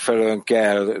tapasztalatnak megfelelően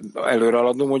kell előre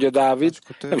haladnunk, mondja Dávid.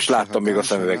 Nem is láttam még a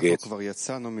szemüvegét.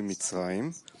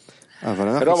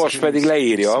 Rabash pedig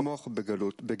leírja,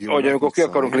 hogy amikor ki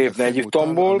akarunk lépni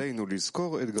Egyiptomból,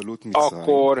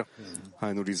 akkor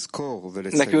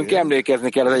nekünk emlékezni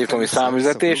kell az egyiptomi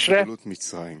számüzetésre,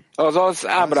 azaz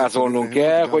ábrázolnunk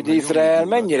kell, hogy Izrael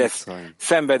mennyire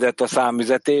szenvedett a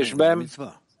számüzetésben.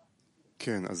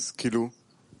 Igen,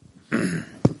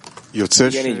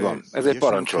 így van. Ez egy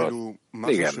parancsolat.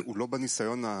 Igen.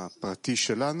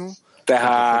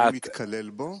 Tehát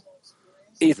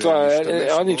itt van,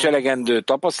 ha nincs elegendő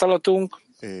tapasztalatunk,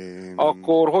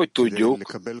 akkor hogy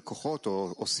tudjuk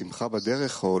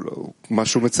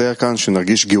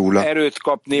erőt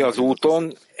kapni az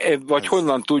úton, vagy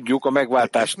honnan tudjuk a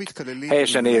megváltást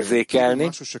helyesen érzékelni,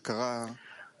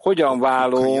 hogyan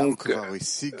válunk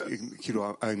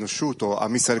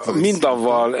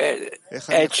mindavval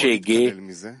egységgé,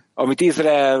 amit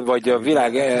Izrael vagy a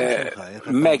világ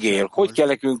megél. Hogy kell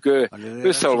nekünk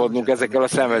összeolvadnunk ezekkel a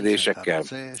szenvedésekkel?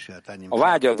 A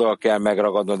vágyaddal kell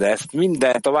megragadnod ezt,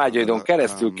 mindent a vágyaidon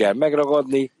keresztül kell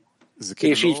megragadni,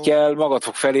 és így kell magad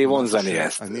fog felé vonzani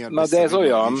ezt. Na de ez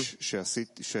olyan,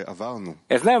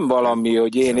 ez nem valami,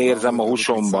 hogy én érzem a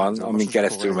húsomban, amin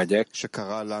keresztül megyek,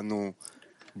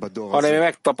 hanem én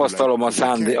megtapasztalom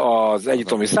az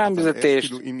egyiptomi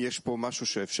számüzetést.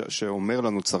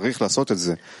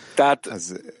 Tehát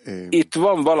itt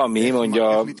van valami,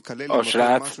 mondja a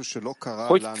srác,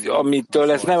 hogy,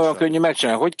 amitől ez nem olyan könnyű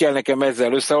megcsinálni. Hogy kell nekem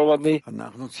ezzel összeolvadni,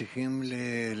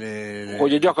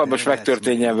 hogy a gyakorlatban is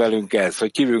megtörténjen velünk ez,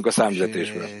 hogy kívülünk a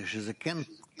számüzetésből.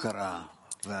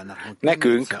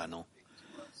 Nekünk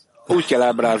úgy kell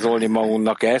ábrázolni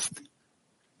magunknak ezt,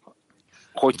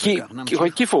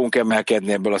 hogy ki fogunk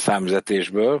emelkedni ebből a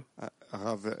számüzetésből,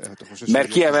 mert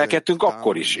kiemelkedtünk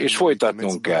akkor is, és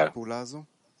folytatnunk kell.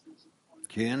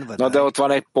 Na de ott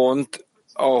van egy pont,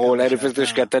 ahol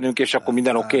erőfeszítést kell tennünk, és akkor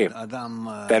minden oké?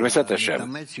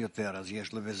 Természetesen.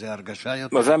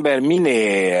 Az ember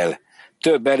minél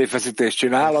több erőfeszítést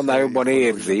csinál, annál jobban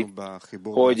érzi,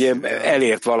 hogy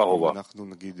elért valahova.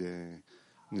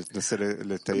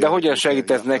 De hogyan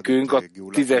segít ez nekünk a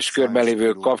 10-es körben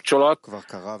lévő kapcsolat,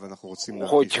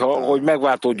 hogy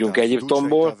megváltódjunk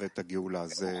Egyiptomból,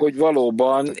 hogy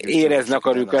valóban érezni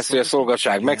akarjuk ezt, hogy a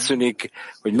szolgaság megszűnik,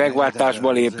 hogy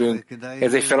megváltásba lépünk.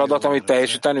 Ez egy feladat, amit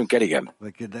teljesítenünk kell, igen.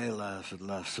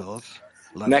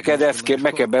 Neked ezt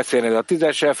meg kell beszélned a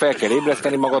 10-essel, fel kell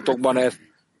ébreszteni magatokban ezt,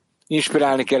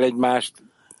 inspirálni kell egymást,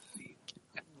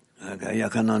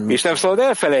 és nem szabad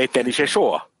elfelejteni se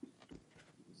soha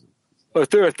a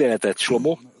történetet,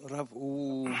 Shlomo.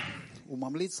 הוא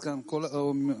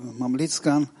ממליץ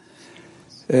כאן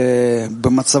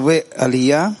במצבי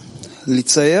עלייה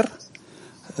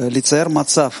לצייר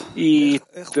מצב.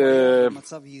 Itt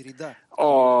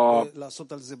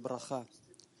לעשות על זה ברכה.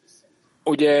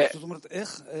 Ugye,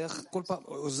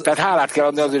 tehát hálát kell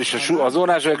adni azért is a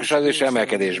zónások és azért is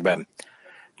emelkedésben.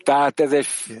 Tehát ez egy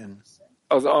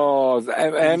az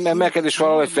emelkedés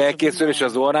valahogy felkészül és a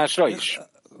zónásra is.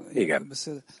 Igen.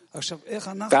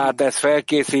 Tehát ez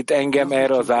felkészít engem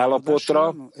erre az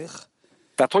állapotra.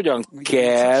 Tehát hogyan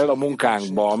kell a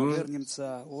munkánkban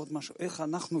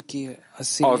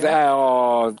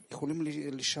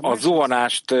a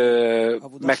zuhanást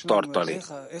megtartani?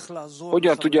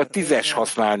 Hogyan tudja a 10-es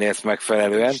használni ezt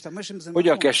megfelelően?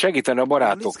 Hogyan kell segíteni a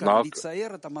barátoknak?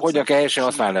 Hogyan kell helyesen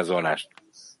használni a zuhanást?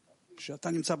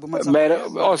 Mert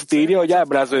azt írja, hogy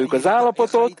ábrázoljuk az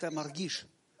állapotot,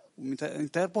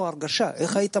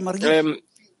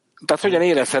 tehát hogyan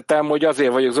érezhetem, hogy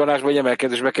azért vagyok zónásban, hogy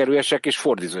emelkedésbe kerülhessek, és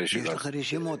fordítva is igaz.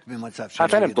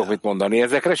 Hát nem tudok mit mondani,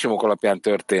 ezek resimok alapján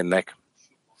történnek.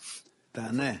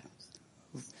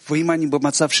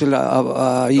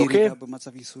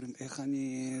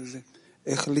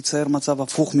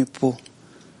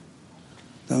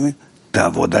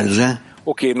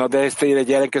 Oké, na de ezt én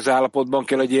egy ellenkező állapotban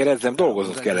kell, hogy érezzem,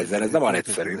 dolgoznod kell ezzel, ez nem van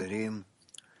egyszerű.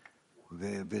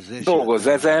 Dolgozz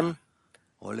ezen,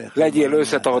 legyél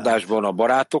összetagadásban a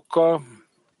barátokkal,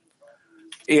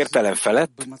 értelem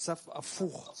felett.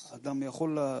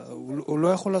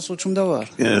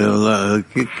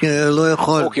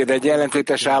 Oké, de egy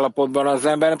ellentétes állapotban az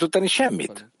ember nem tud tenni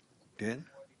semmit.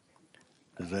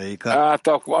 Hát,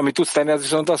 amit tudsz tenni, az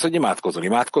viszont az, hogy imádkozol.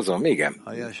 Imádkozom? Igen.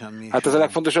 Hát ez a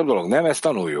legfontosabb dolog, nem? Ezt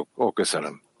tanuljuk. Ó,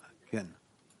 köszönöm.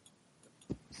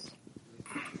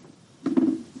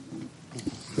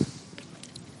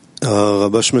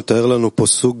 הרבש מתאר לנו פה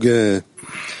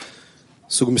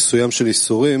סוג מסוים של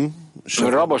איסורים.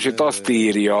 Rabash itt azt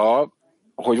írja,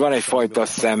 hogy van egyfajta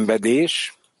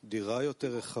szenvedés, דירה יותר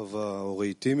רחבה או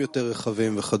רהיטים יותר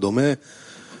רחבים וכדומה,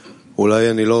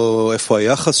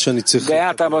 De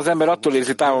általában az ember attól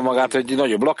érzi távol magát, hogy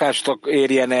nagyobb lakást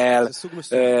érjen el,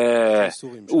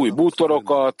 új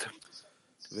bútorokat,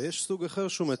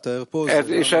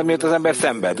 és emiatt az ember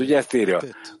szenved, ugye ezt írja.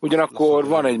 Ugyanakkor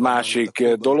van egy másik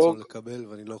dolog,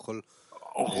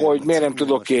 hogy miért nem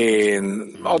tudok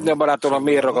én adni a barátomnak,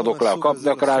 miért ragadok le a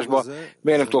kapnakarásba,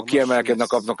 miért nem tudok kiemelkedni a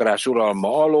kapnakarás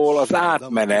uralma alól. Az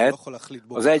átmenet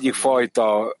az egyik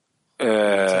fajta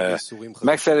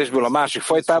megszerzésből a másik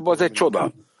fajtába, az egy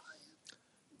csoda.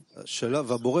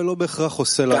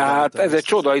 Tehát ez egy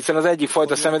csoda, hiszen az egyik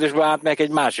fajta szenvedésből átmegyek egy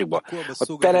másikba.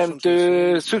 A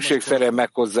teremtő szükségszerűen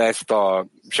meghozza ezt a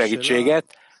segítséget,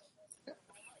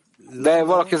 de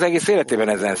valaki az egész életében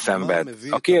ezen szenved.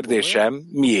 A kérdésem,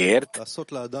 miért?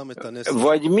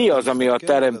 Vagy mi az, ami a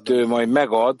teremtő majd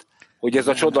megad, hogy ez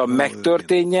a csoda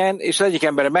megtörténjen, és az egyik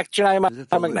ember megcsinálja,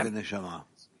 már meg nem.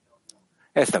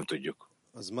 Ezt nem tudjuk.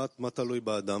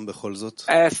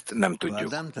 Ezt nem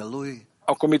tudjuk.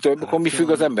 Akkor mi függ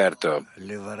az embertől?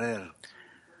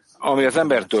 Ami az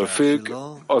embertől függ,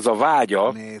 az a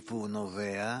vágya,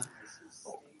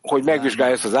 hogy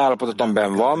megvizsgálja ezt az állapotot,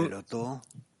 amiben van,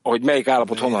 hogy melyik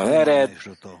állapot honnan ered,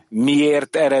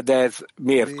 miért ered ez,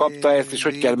 miért kapta ezt, és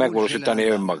hogy kell megvalósítani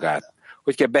önmagát,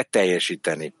 hogy kell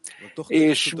beteljesíteni.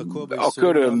 És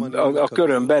a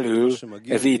körön belül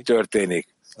ez így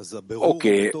történik.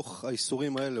 Oké.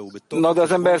 Na, de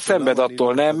az ember szenved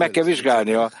attól, nem? Meg kell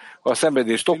vizsgálni a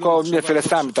szenvedést oka, hogy mindenféle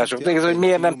számítások. De hogy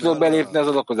miért nem tudok belépni az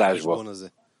adakozásba?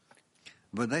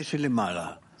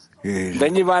 De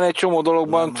nyilván egy csomó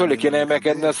dologban fölé kéne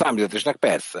emelkedni a számításnak,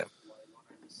 persze.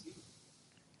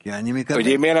 Hogy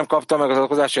én miért nem kaptam meg az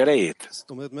adakozás erejét?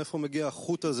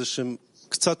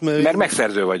 Mert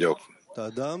megszerző vagyok.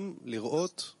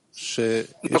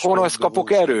 Akkor azt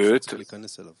kapok erőt,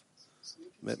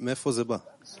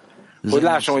 hogy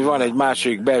lássam, hogy van egy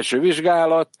másik belső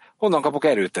vizsgálat, honnan kapok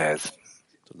erőt ehhez?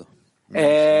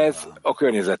 Ez a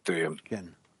környezettől jön.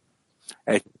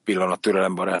 Egy pillanat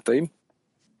türelem, barátaim.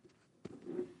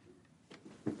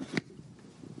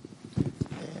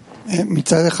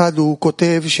 מצד אחד הוא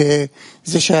כותב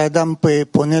שזה שהאדם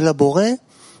פונה לבורא,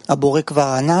 הבורא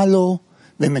כבר ענה לו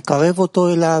ומקרב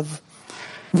אותו אליו,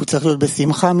 והוא צריך להיות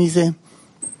בשמחה מזה.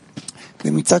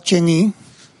 ומצד שני,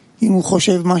 אם הוא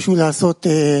חושב משהו לעשות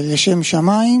לשם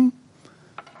שמיים,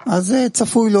 אז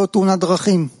צפוי לו תאונת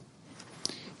דרכים,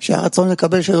 שהרצון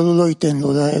לקבל שלו לא ייתן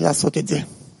לו לעשות את זה.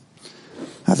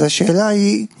 אז השאלה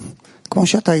היא, כמו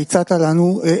שאתה הצעת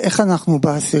לנו, איך אנחנו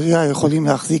בעשירייה יכולים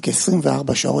להחזיק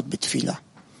 24 שעות בתפילה?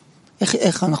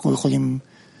 איך אנחנו יכולים?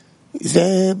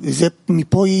 זה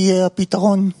מפה יהיה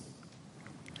הפתרון?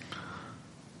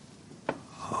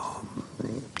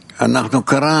 אנחנו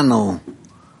קראנו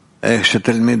איך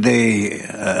שתלמידי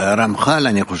רמח"ל,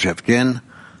 אני חושב, כן,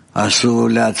 עשו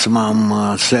לעצמם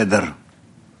סדר,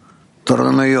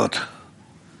 תורנויות,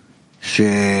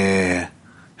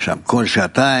 ששם כל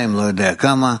שעתיים, לא יודע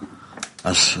כמה,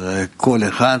 אז כל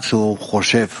אחד הוא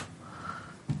חושב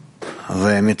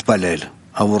ומתפלל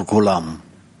עבור כולם.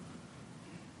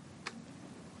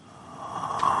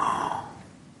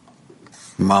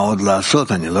 מה עוד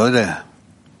לעשות? אני לא יודע.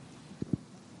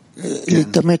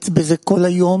 להתאמץ בזה כל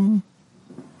היום?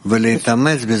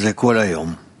 ולהתאמץ בזה כל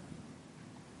היום.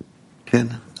 כן.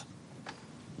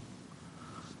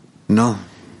 No.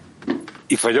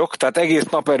 Itt vagyok, tehát egész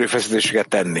nap erőfeszítéseket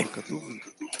tenni.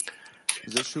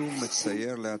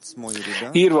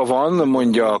 Írva van,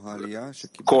 mondja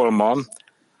Kolman,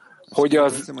 hogy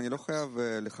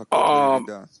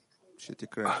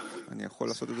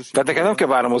tehát nekem nem kell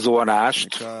várnom a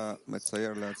zuhanást,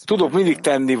 tudok mindig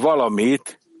tenni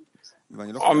valamit,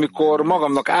 amikor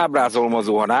magamnak ábrázolom a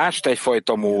zuhanást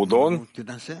egyfajta módon,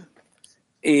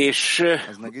 és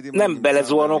nem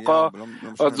belezuhanok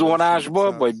a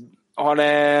zuhanásba,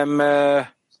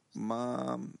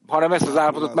 hanem ezt az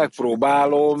állapotot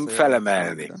megpróbálom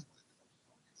felemelni.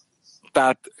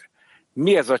 Tehát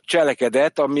mi ez a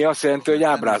cselekedet, ami azt jelenti, hogy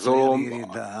ábrázolom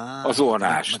a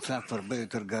zuhanást.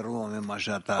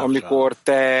 Amikor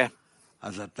te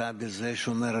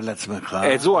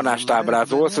egy zuhanást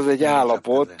ábrázolsz, az egy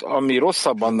állapot, ami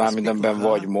rosszabb annál, mindenben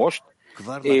vagy most,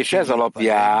 és ez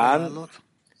alapján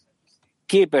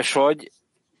képes vagy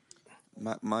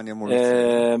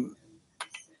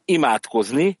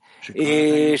imádkozni,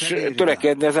 és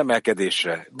törekedni az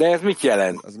emelkedésre. De ez mit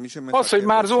jelent? Az, hogy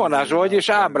már zuhanás vagy, és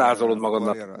ábrázolod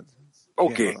magadnak.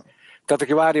 Oké. Tehát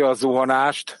aki várja a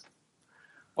zuhanást,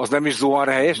 az nem is zuhan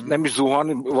helyes, nem is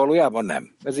zuhan, valójában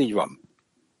nem. Ez így van.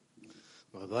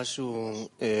 Rabash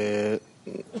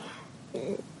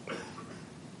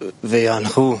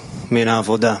ויענחו מן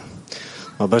העבודה.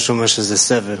 רבש אומר שזה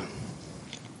סבל.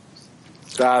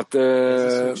 Tehát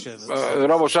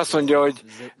Rabash azt mondja, hogy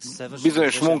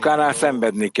bizonyos munkánál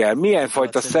szenvedni kell. Milyen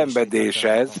fajta szenvedés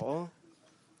ez,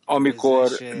 amikor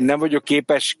nem vagyok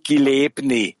képes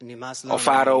kilépni a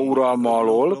fáraó uralma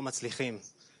alól,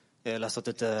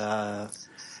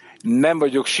 nem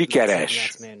vagyok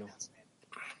sikeres,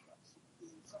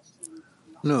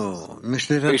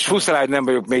 és fuszálj, nem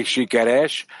vagyok még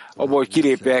sikeres, abban, hogy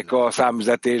kilépjek a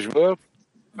számüzetésből.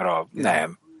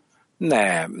 Nem.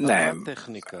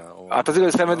 Hát az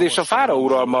igazi szenvedés a fáraó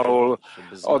uralmáról,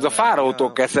 az a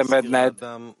fáraótól kell szenvedned.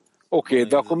 Oké,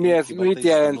 de akkor mit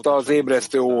jelent az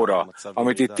ébresztő óra,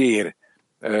 amit itt ír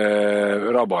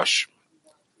Rabash?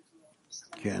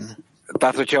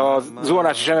 Tehát, hogyha a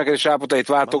zuhanás és emelkedés állapotait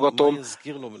váltogatom,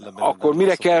 akkor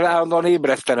mire kell állandóan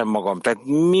ébresztenem magam? Tehát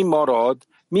mi marad,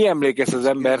 mi emlékez az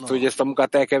embert, hogy ezt a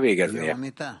munkát el kell végeznie?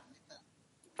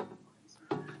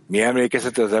 Mi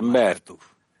emlékezheti az embert?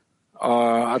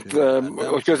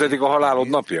 Hogy közeledik a halálod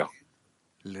napja.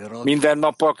 Minden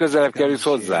nappal közelebb kerülsz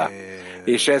hozzá.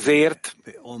 És ezért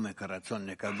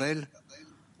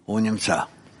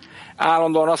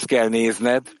állandóan azt kell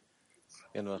nézned,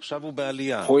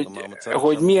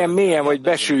 hogy milyen mélyen vagy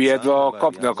besüllyedve a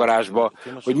kapni akarásba,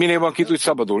 hogy minél van ki tudsz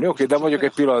szabadulni. Oké, de vagyok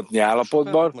egy pillanatnyi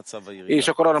állapotban, és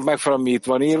akkor annak megfelelően mi itt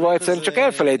van írva, egyszerűen csak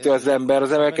elfelejti az ember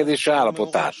az emelkedés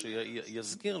állapotát.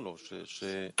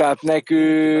 Tehát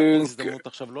nekünk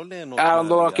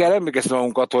állandóan kell emlékezni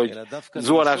magunkat, hogy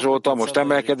zuhanás voltam, most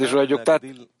emelkedés vagyok,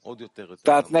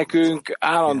 tehát nekünk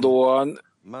állandóan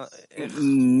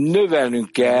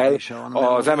növelnünk kell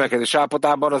az emelkedés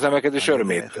állapotában az emelkedés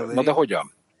örömét. Na de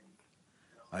hogyan?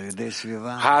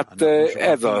 Hát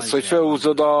ez az, hogy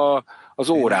felhúzod az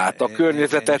órát, a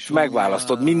környezetet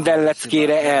megválasztod, minden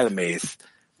leckére elmész.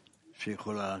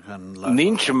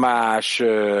 Nincs más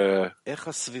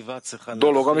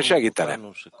dolog, ami segítene.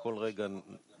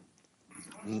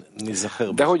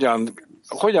 De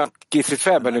hogyan készít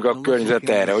fel bennünk a környezet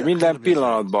erre, hogy minden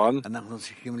pillanatban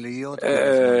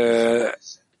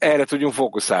erre tudjunk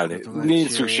fókuszálni.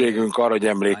 Nincs szükségünk arra, hogy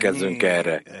emlékezzünk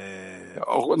erre.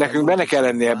 Nekünk benne kell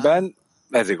lenni ebben,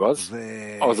 ez igaz,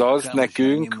 azaz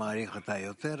nekünk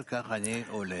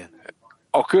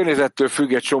a környezettől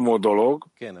függ egy csomó dolog,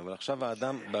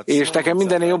 és nekem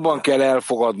mindennél jobban kell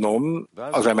elfogadnom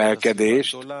az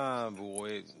emelkedést.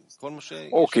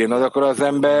 Oké, na akkor az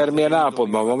ember milyen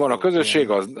állapotban van? A közösség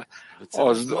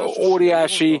az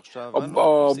óriási,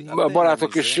 a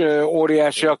barátok is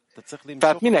óriásiak.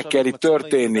 Tehát minek kell itt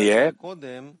történnie,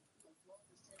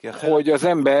 hogy az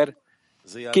ember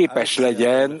képes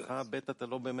legyen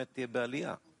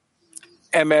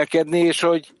emelkedni, és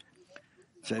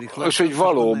hogy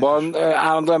valóban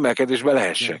állandó emelkedésbe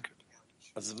lehessek.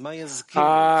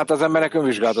 Hát az embernek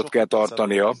önvizsgálatot kell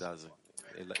tartania.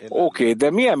 Oké,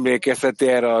 de mi emlékezteti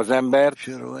erre az embert,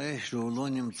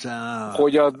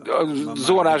 hogy a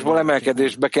zónásból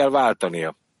emelkedésbe kell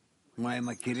váltania?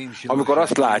 Amikor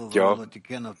azt látja,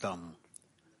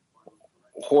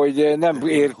 hogy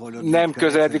nem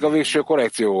közeledik a végső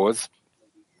korrekcióhoz,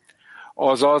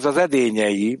 azaz az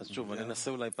edényei,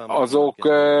 azok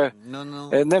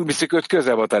nem viszik őt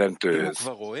közel a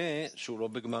teremtőhöz.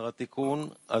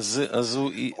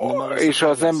 És ha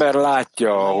az ember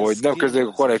látja, hogy nem közeledik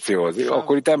a korrekcióhoz,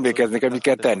 akkor itt emlékezni kell, mit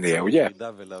kell tennie, ugye?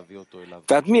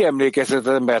 Tehát mi emlékeztet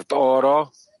az embert arra,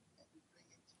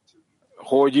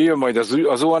 hogy jön majd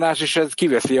a zuhanás, és ez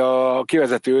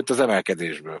kivezeti őt az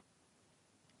emelkedésből.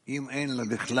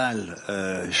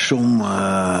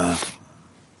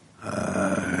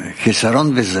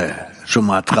 חיסרון בזה,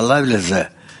 שום התחלה לזה,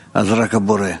 אז רק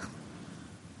הבורא.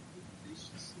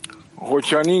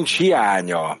 Hogyha nincs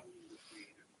hiánya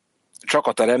csak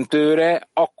a teremtőre,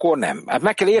 akkor nem. Hát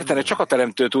meg kell érteni, csak a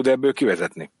teremtő tud ebből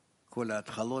kivezetni.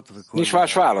 Nincs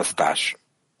más választás.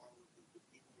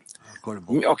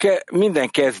 Minden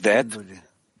kezdet,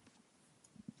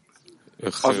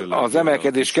 az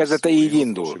emelkedés kezdete így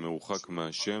indul.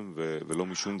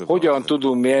 Hogyan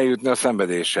tudunk mi eljutni a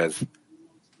szenvedéshez?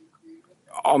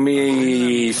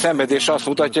 Ami szenvedés azt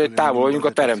mutatja, hogy távol vagyunk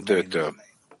a teremtőtől.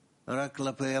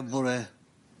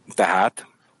 Tehát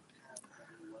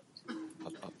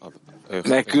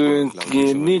nekünk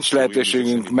nincs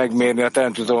lehetőségünk megmérni a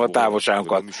teremtőtől a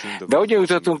távolságunkat. De hogyan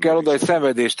juthatunk el oda, hogy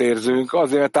szenvedést érzünk,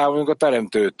 azért, mert távol vagyunk a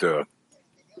teremtőtől.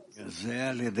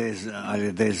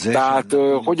 Tehát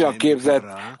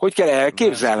hogy kell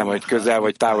elképzelnem, hogy közel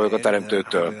vagy távol vagyok a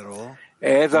teremtőtől?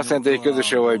 Ez azt jelenti, hogy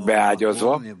közösség vagy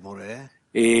beágyazva,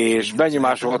 és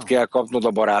benyomásokat kell kapnod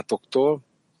a barátoktól,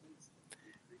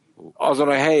 azon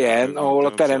a helyen, ahol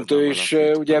a Teremtő is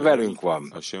ugye velünk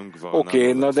van.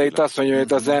 Oké, na de itt azt mondja,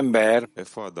 hogy az ember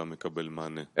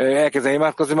elkezd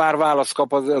imádkozni, már választ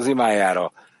kap az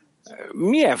imájára.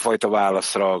 Milyen fajta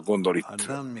válaszra gondol itt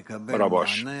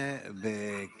Rabash?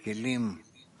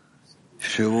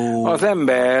 Az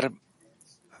ember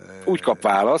úgy kap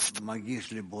választ,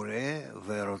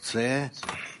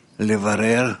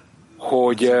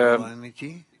 hogy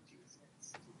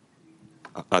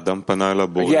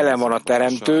jelen van a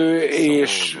Teremtő,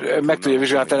 és meg tudja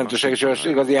vizsgálni a Teremtő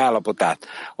segítségével igazi állapotát.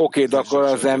 Oké, de akkor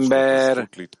az ember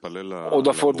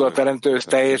odafordul a Teremtőhöz,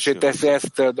 teljesé teszi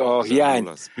ezt a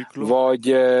hiányt,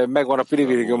 vagy megvan a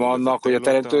privilégium annak, hogy a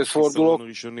Teremtőhöz fordulok,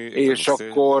 és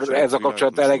akkor ez a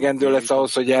kapcsolat elegendő lesz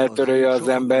ahhoz, hogy eltörölje az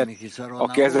ember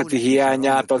a kezdeti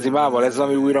hiányát az imával. Ez az,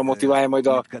 ami újra motiválja majd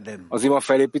az ima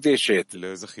felépítését?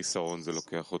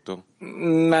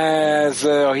 Ez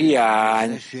a hiány,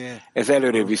 ez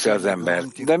előrébb viszi az ember.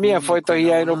 De milyen fajta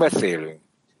hiányról beszélünk?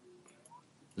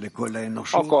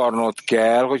 Akarnod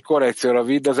kell, hogy korrekcióra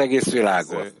vidd az egész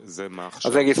világot,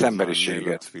 az egész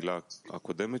emberiséget.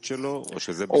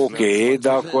 Oké,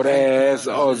 de akkor ez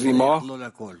az ima,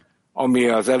 ami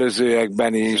az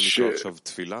előzőekben is,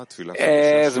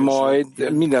 ez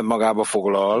majd mindent magába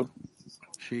foglal.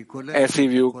 Ezt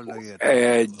hívjuk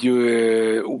egy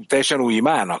teljesen új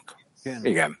imának?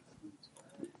 Igen.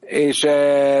 És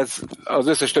ez az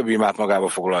összes többi imát magába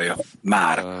foglalja.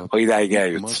 Már, ha idáig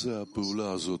eljutsz.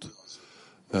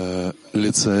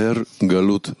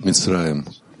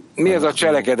 Mi ez a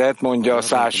cselekedet, mondja a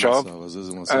Szása?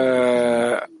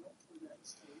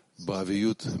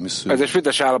 Ez egy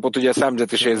frites állapot, ugye a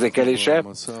számüzetés érzékelése,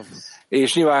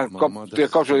 és nyilván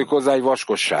kapcsolódik hozzá egy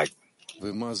vaskosság.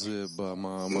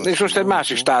 És most egy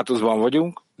másik státuszban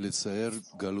vagyunk.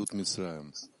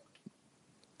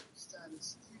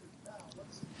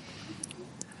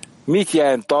 Mit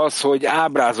jelent az, hogy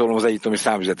ábrázolom az egyiptomi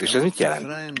számüzetést? Ez mit jelent?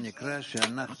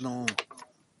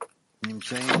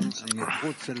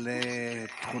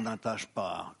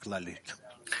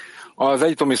 Az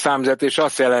egyiptomi számüzetés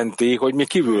azt jelenti, hogy mi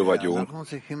kívül vagyunk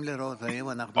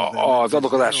az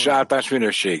adakozás általános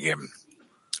minőségén.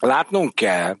 Látnunk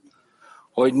kell,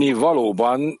 hogy mi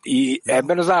valóban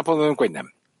ebben az állapotban vagyunk, vagy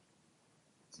nem.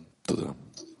 Tudom.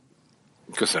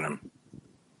 Köszönöm.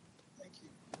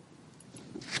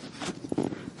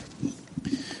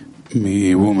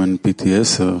 מ-Women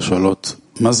PTS שואלות,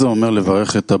 מה זה אומר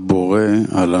לברך את הבורא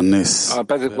על הנס? A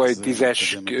Petrikai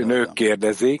 10-es nők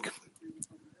kérdezik,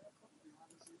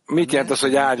 mit jelent az,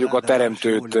 hogy áldjuk a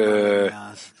Teremtőt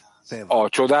a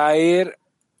csodáért?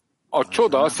 A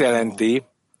csoda azt jelenti,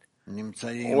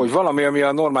 hogy valami, ami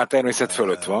a normál természet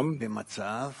fölött van.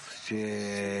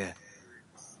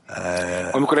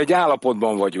 Amikor egy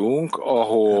állapotban vagyunk,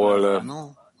 ahol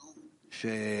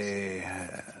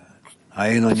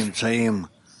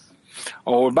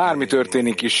bármi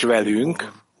történik is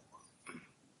velünk,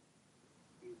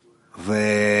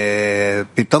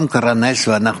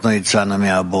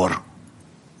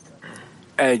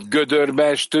 egy gödörbe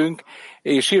estünk,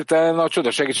 és hirtelen a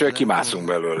csoda segítségével kimászunk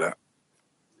belőle.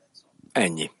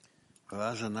 Ennyi.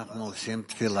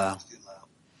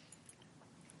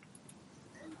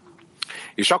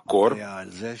 És akkor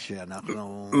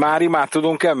már imát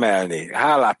tudunk emelni,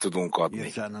 hálát tudunk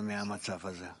adni,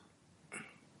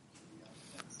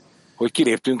 hogy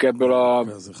kiléptünk ebből a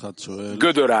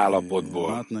gödör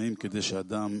állapotból.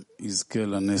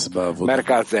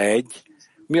 Merkáz 1,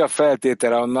 mi a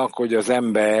feltétele annak, hogy az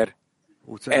ember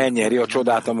elnyeri a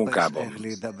csodát a munkában?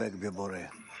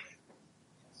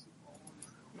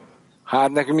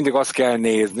 Hát nekünk mindig azt kell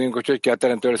néznünk, hogy kell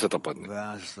Teremtőre összetapadni.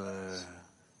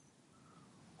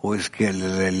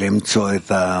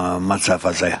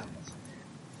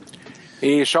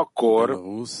 És akkor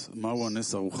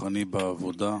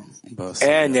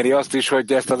elnyeri azt is,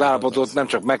 hogy ezt az állapotot nem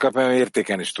csak megkapja, hanem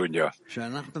értéken is tudja.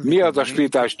 Mi az a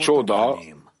spirituális csoda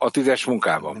a 10-es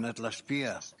munkában?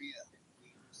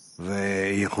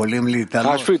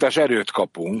 Hát spirituális erőt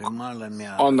kapunk,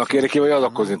 annak érdekében, hogy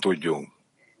adakozni tudjunk.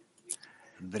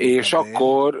 És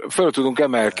akkor föl tudunk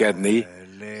emelkedni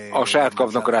a saját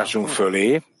kapnakarásunk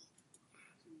fölé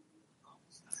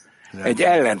egy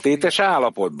ellentétes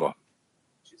állapotba,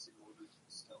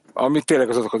 amit tényleg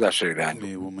az adakozásra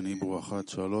irányul.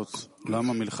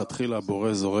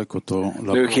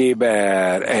 Nők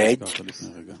Héber 1.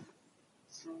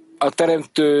 A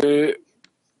Teremtő...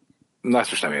 Na, ezt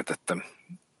most nem értettem.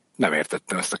 Nem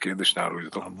értettem ezt a kérdést, ne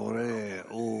aruljatok.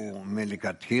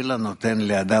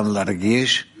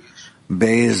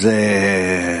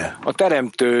 A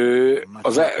Teremtő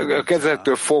a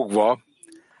kezdettől fogva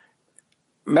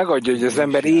megadja, hogy az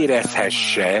ember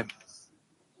érezhesse,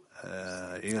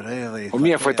 hogy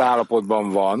milyen fajta állapotban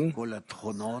van,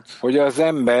 hogy az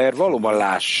ember valóban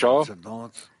lássa,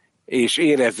 és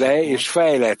érezze, és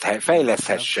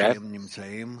fejleszthesse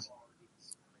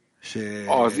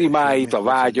az imáit, a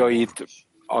vágyait,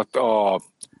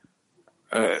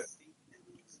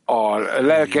 a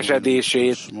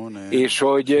lelkesedését, és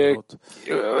hogy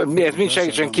ez mind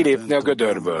segítsen kilépni a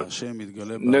gödörből.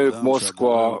 Nők,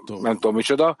 Moszkva, nem tudom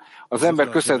micsoda. Az ember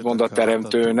köszönet mond a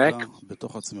teremtőnek,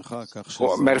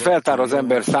 mert feltár az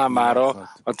ember számára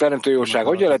a teremtő jóság.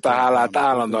 Hogyan lehet a hálát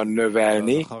állandóan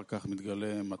növelni,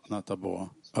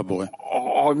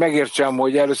 hogy megértsem,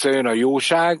 hogy először jön a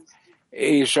jóság,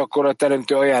 és akkor a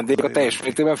teremtő ajándéka teljes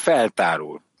mértékben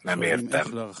feltárul. Nem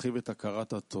értem.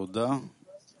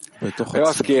 Ő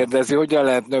azt kérdezi, hogyan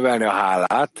lehet növelni a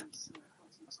hálát.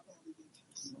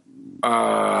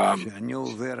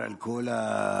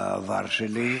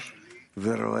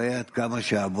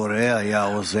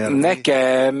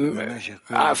 Nekem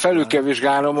felül kell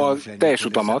vizsgálnom a teljes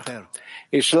utamat,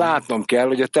 és látnom kell,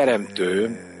 hogy a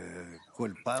teremtő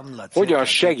hogyan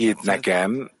segít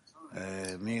nekem,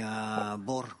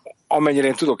 amennyire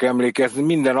én tudok emlékezni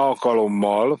minden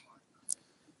alkalommal,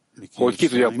 hogy ki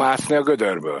tudjak mászni a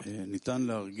gödörből.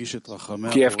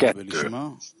 Kiev 2.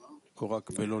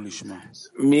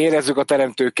 Mi érezzük a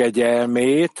teremtő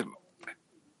kegyelmét,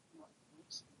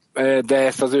 de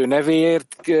ezt az ő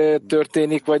nevéért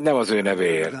történik, vagy nem az ő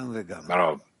nevéért?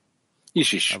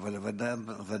 Is.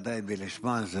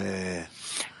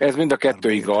 Ez mind a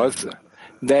kettő igaz,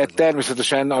 de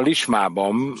természetesen a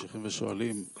lismában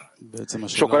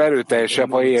sokkal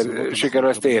erőteljesebb, ha sikerül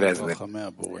ezt érezni.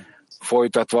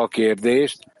 Folytatva a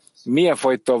kérdést, milyen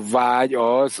fajta vágy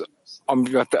az,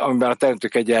 amiben a teremtő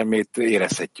kegyelmét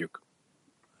érezhetjük?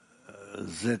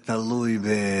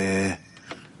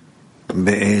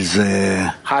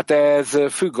 Hát ez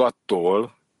függ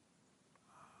attól,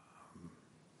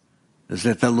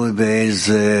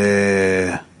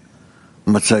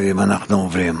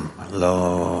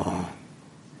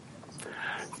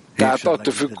 tehát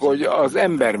attól függ, hogy az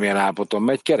ember milyen állapoton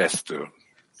megy keresztül.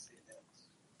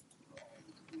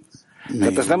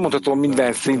 Tehát ezt nem mondhatom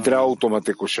minden szintre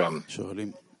automatikusan.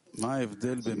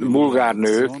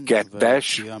 Bulgárnők 2.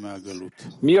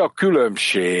 Mi a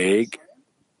különbség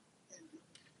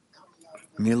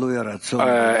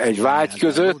egy vágy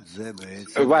között,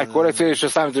 vágy korrekció és a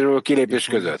számításból kilépés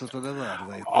között?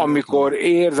 Amikor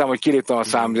érzem, hogy kiléptem a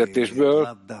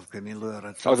számításból,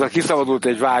 azzal kiszabadult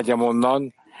egy vágyam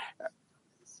onnan,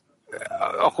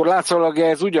 akkor látszólag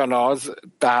ez ugyanaz,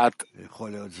 tehát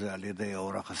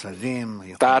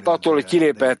attól, hogy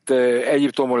kilépett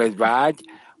Egyiptomból egy vágy,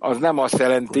 az nem azt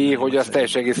jelenti, hogy az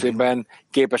teljes egészében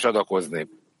képes adakozni.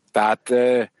 Tehát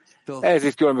ez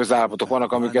itt különböző állapotok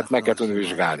vannak, amiket meg kell tudni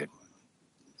vizsgálni.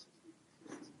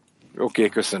 Oké,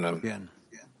 köszönöm.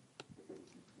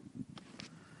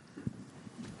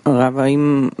 רב,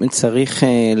 האם צריך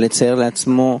לצייר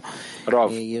לעצמו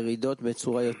Rav, ירידות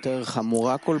בצורה יותר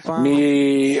חמורה כל פעם?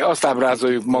 mi azt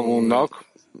ábrázoljuk magunknak,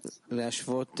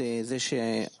 להשוות זה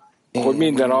hogy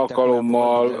minden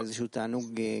alkalommal איזשהו תענוג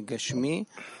גשמי,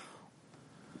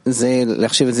 זה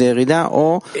להחשיב את זה ירידה,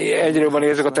 או egyre jobban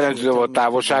érzük a teremtőtől a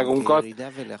távolságunkat,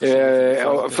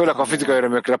 főleg a fizikai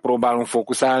örömökre próbálunk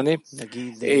fókuszálni,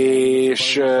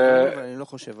 és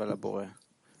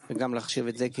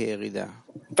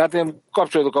tehát én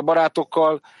kapcsolódok a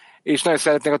barátokkal, és nagyon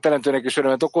szeretnék a teremtőnek is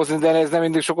örömet okozni, de ez nem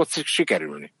mindig sokat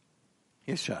sikerülni.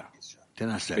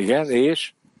 Igen,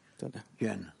 és?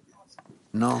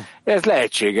 No. Ez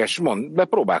lehetséges, mondd,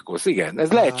 bepróbálkozz, igen.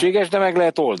 Ez lehetséges, de meg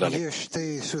lehet oldani.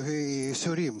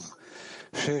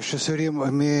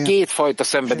 2 fajta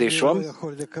szenvedés van.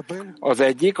 Az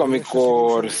egyik,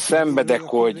 amikor szenvedek,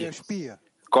 hogy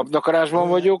kapnakarásban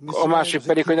vagyok, a másik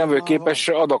pedig, hogy nem vagyok képes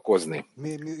adakozni.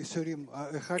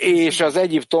 És az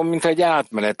Egyiptom, mintha egy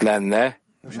átmenet lenne,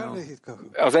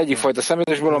 az egyik fajta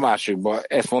szenvedésből a másikba.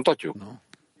 Ezt mondhatjuk?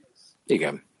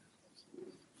 Igen.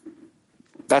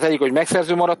 Tehát egyik, hogy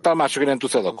megszerző maradtál, másik, hogy nem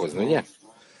tudsz adakozni, ugye?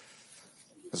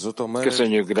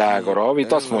 Köszönjük, drága Rav.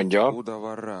 Itt azt mondja,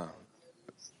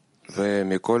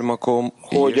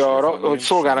 hogy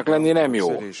szolgának lenni nem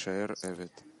jó.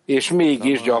 És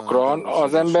mégis gyakran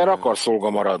az ember akar szolga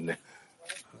maradni.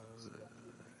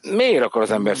 Miért akar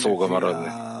az ember szolga maradni?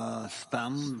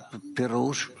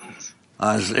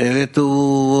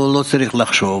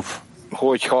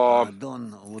 Hogyha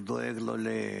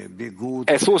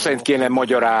ezt szó szerint kéne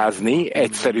magyarázni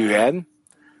egyszerűen,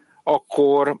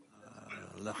 akkor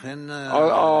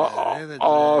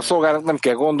a szolgának nem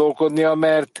kell gondolkodnia,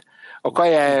 mert a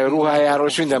kajájáról, ruhájáról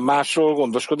és minden másról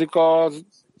gondoskodik a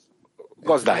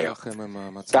gazdája.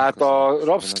 Tehát a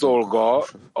rabszolga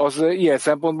az ilyen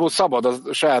szempontból szabad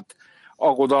a saját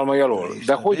aggodalmai alól.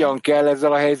 De hogyan kell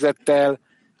ezzel a helyzettel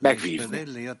megvívni?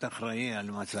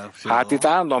 Hát itt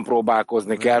állandóan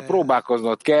próbálkozni kell,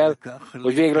 próbálkoznod kell,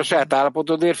 hogy végre a saját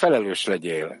állapotodért felelős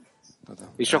legyél.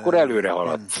 És akkor előre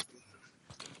haladsz.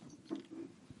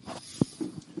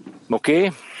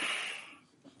 Oké?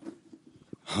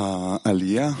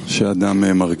 העלייה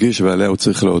שאדם מרגיש ועליה הוא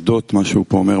צריך להודות, מה שהוא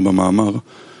פה אומר במאמר,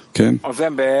 כן? Az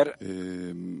ember,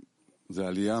 זה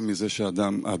עלייה מזה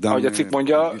שאדם ahogy a cikk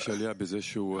mondja, מרגיש עלייה בזה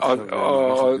שהוא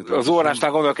az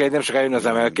órásnál gondolok, hogy nem csak eljön az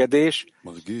emelkedés,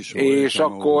 és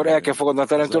akkor el kell fogadni a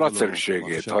teremtő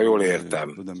nagyszerűségét, ha jól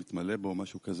értem.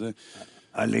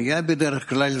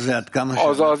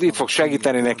 Azaz itt fog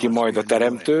segíteni neki majd a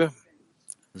teremtő.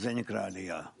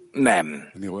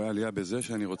 Nem.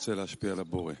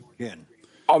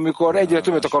 Amikor egyre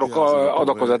többet akarok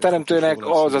adakozni a teremtőnek,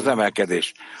 az az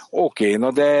emelkedés. Oké,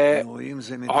 na de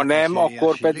ha nem,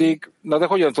 akkor pedig, na de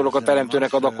hogyan tudok a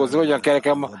teremtőnek adakozni, hogyan kell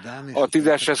nekem a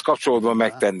tízeshez kapcsolódva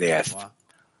megtenni ezt?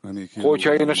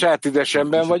 Hogyha én a saját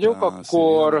tízesemben vagyok,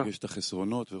 akkor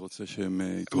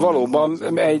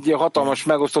valóban egy hatalmas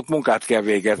megosztott munkát kell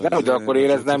végeznem, de akkor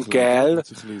éreznem kell,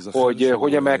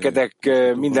 hogy emelkedek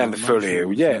minden fölé,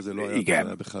 ugye?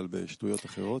 Igen.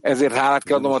 Ezért hálát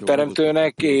kell adnom a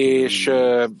teremtőnek, és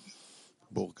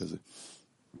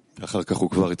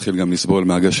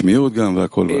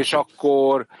és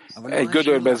akkor egy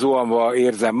gödörbe zuhanva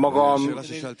érzem magam.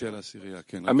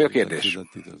 Mi a kérdés?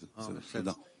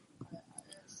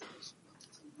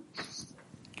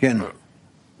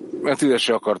 Mert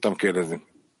tízesre akartam kérdezni.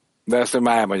 De ezt ő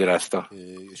már elmagyarázta.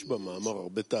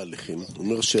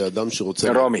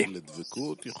 Rami.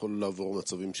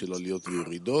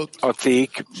 A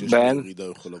cikkben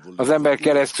az ember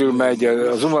keresztül megy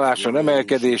az unoláson,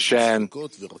 emelkedésen,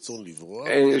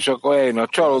 és akkor eljön a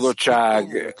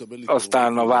csalódottság,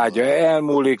 aztán a vágya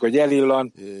elmúlik, vagy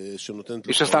elillan,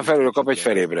 és aztán felül kap egy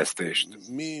felébresztést.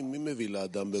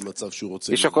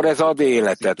 És akkor ez ad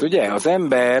életet, ugye? Az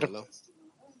ember,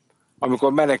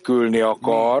 amikor menekülni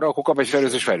akar, akkor kap egy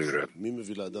felőzés felülről.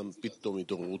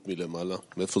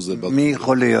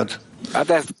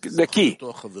 Hát de ki?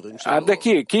 Hát de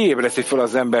ki ébreszti fel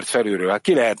az embert felülről? Hát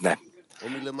ki lehetne?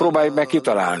 Próbáljuk meg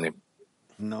kitalálni.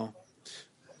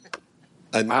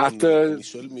 Hát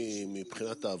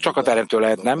csak a teremtő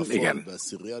lehet, nem? Igen.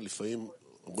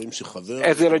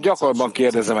 Ezért a gyakorlatban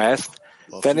kérdezem ezt,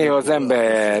 de néha az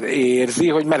ember érzi,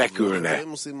 hogy menekülne.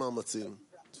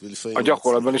 A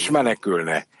gyakorlatban is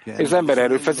menekülne. És az ember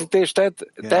erőfeszítést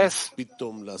tesz,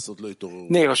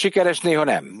 néha sikeres, néha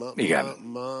nem. Igen.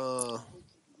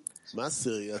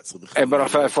 Ebben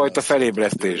a fajta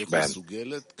felébresztésben.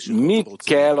 Mit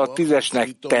kell a tízesnek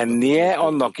tennie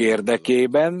annak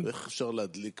érdekében,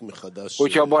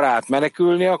 hogyha a barát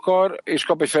menekülni akar, és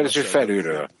kap egy fejlesztés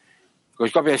felülről?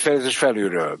 Hogy kapja egy fejlesztés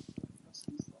felülről.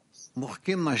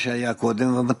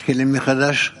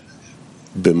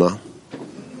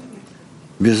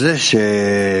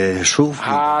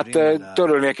 Hát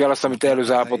törölnie kell azt, amit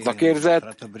előző állapotnak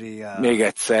érzett. Még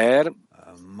egyszer.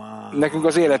 Nekünk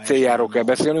az élet céljáról kell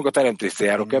beszélnünk, a teremtés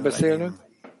céljáról kell beszélnünk.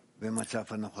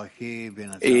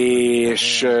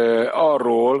 És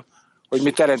arról, hogy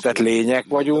mi teremtett lények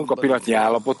vagyunk a pillanatnyi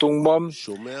állapotunkban,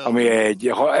 ami egy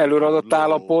előadott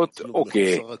állapot,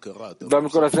 oké. De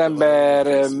amikor az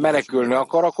ember menekülni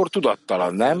akar, akkor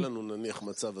tudattalan, nem?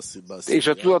 És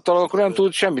a tudattalan akkor nem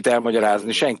tud semmit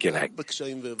elmagyarázni senkinek.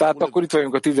 Tehát akkor itt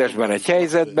vagyunk a tízesben egy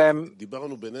helyzetben,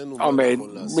 amely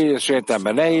bizonyos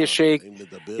értelemben nehézség,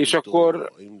 és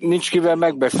akkor nincs kivel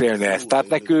megbeszélni ezt. Tehát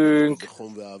nekünk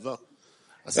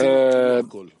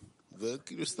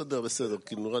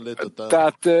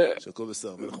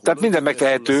tehát mindent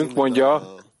megtehetünk,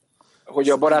 mondja, hogy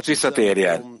a barát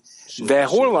visszatérjen. De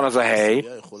hol van az a hely,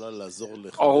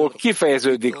 ahol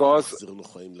kifejeződik az,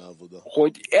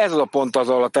 hogy ez az a pont az,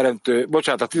 ahol a teremtő,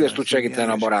 bocsánat, a tízes tud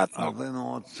segíteni a barátnak,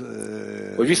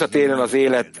 hogy visszatérjen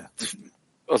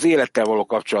az élettel való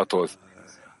kapcsolathoz.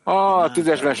 A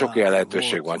tízesben sok ilyen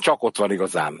lehetőség van, csak ott van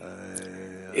igazán.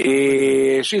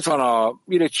 És itt van a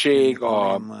irítség,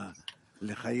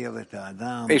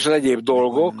 és az egyéb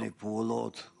dolgok,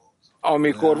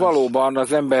 amikor valóban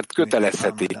az embert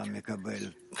kötelezhetik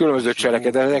különböző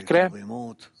cselekedetekre,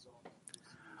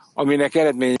 aminek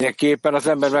eredményeképpen az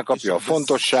ember megkapja a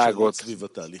fontosságot.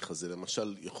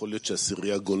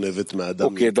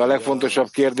 Oké, de a legfontosabb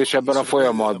kérdés ebben a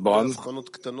folyamatban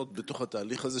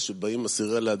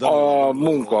a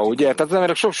munka, ugye? Tehát az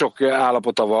emberek sok-sok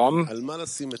állapota van,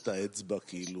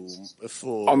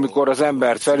 amikor az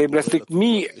embert felébresztik.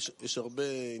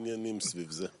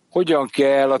 Hogyan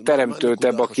kell a teremtőt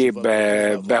ebbe a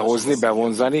képbe behozni,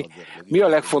 bevonzani? Mi a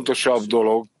legfontosabb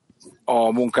dolog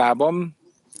a munkában,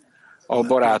 a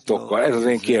barátokkal? Ez az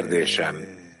én kérdésem.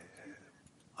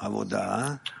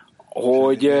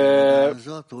 Hogy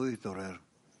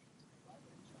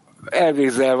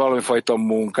elvégzel valami fajta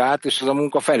munkát, és az a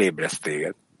munka felébreszt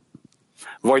téged.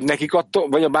 Vagy nekik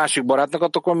adtok, vagy a másik barátnak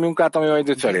adtok valami munkát, ami majd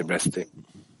őt felébreszti.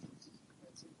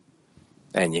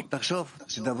 Ennyi.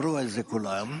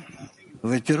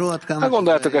 Hát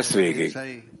gondoljátok ezt végig.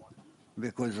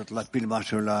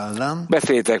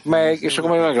 Beszéljétek meg, és akkor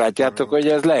majd meglátjátok, hogy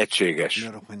ez lehetséges.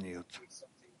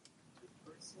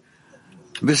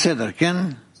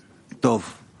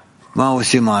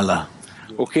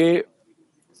 Oké,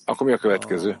 akkor mi a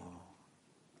következő?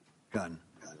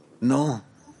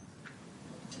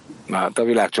 Hát a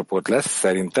világcsoport lesz,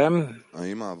 szerintem.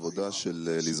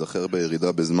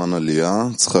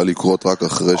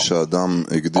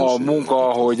 A munka,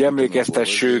 hogy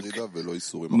emlékeztessük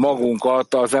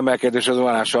magunkat az emelkedés az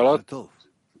vonás alatt,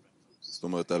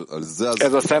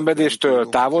 ez a szenvedéstől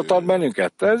távol tart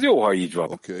bennünket? Ez jó, ha így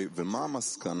van.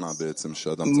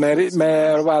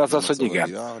 Mert a válasz az, hogy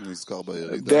igen.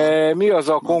 De mi az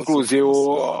a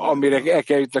konklúzió, amire el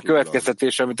kell jutni, a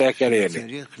következtetés, amit el kell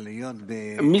érni?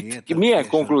 Milyen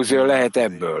konklúzió lehet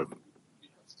ebből?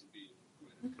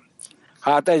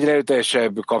 Hát egyre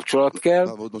ütősebb kapcsolat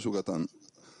kell.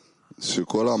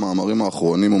 שכל המאמרים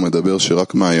האחרונים הוא מדבר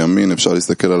שרק מהימין אפשר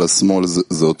להסתכל על השמאל,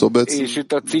 זה אותו בעצם? És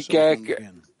itt a cikkek,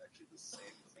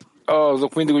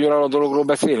 azok mindig ugyanarról a dologról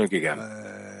beszélünk, igen.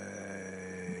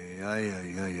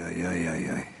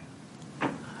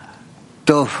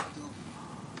 טוב,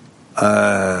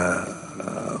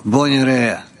 בואו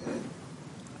נראה,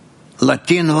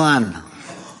 לטין 1.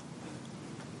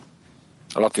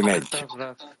 Latin 1.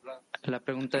 La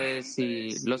pregunta es si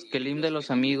los kelim de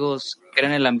los amigos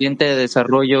crean el ambiente de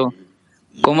desarrollo,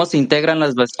 ¿cómo se integran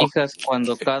las vasijas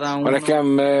cuando cada uno... Nekem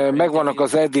megvannak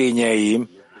az edényeim,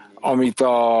 amit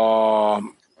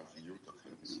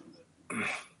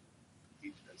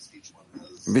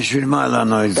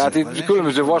Tehát itt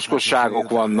különböző vaskosságok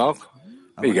vannak.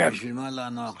 Igen.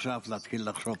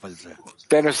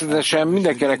 Természetesen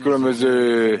mindenkinek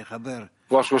különböző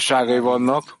vaskosságai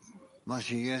vannak.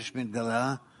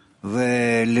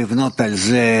 ולבנות על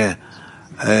זה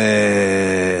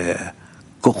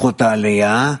כוחות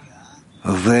העלייה.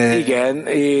 Igen,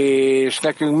 és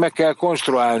nekünk meg kell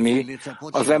konstruálni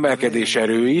az emelkedés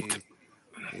erőit,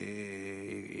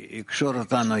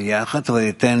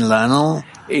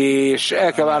 és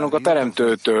el kell várnunk a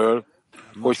Teremtőtől,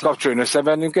 hogy kapcsoljon össze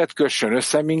bennünket, kössön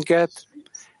össze minket,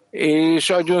 és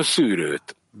adjon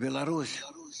szűrőt.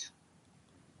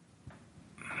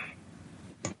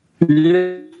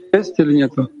 Есть или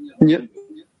нету? Нет.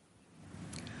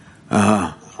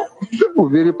 Ага.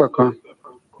 Убери пока.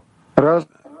 Раз.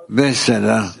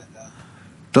 בסדר.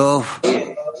 טוב.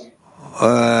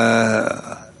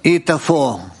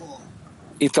 איתפו.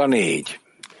 Itt a 4.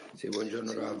 Sì,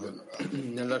 buongiorno Rav.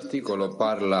 Nell'articolo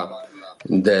parla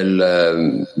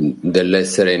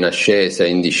dell'essere in ascesa,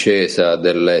 in discesa,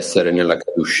 dell'essere nella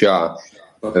Kedushah.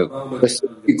 Questo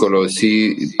articolo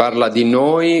si parla di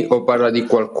noi o parla di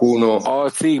qualcuno? A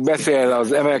cikk beszél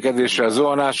az emelkedésről, az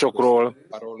zuhanásokról.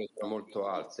 Parole molto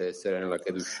alte, essere nella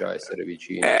Kedushah, essere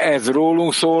vicino. Ez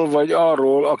rólunk szól, vagy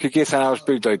arról, aki készen áll a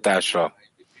spiritualitásra?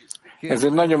 Ez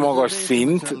egy nagyon magas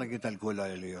szint.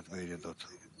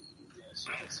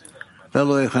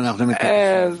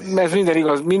 Ez minden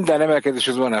igaz, minden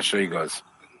emelkedéshez vonásra igaz.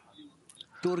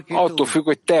 Attól függ,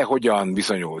 hogy te hogyan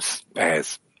viszonyulsz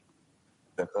ehhez.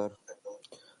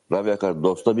 Rav Yakar,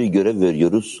 dosta bir görev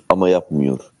veriyoruz ama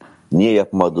yapmıyor. Niye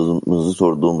yapmadığımızı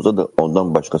sorduğumuzda da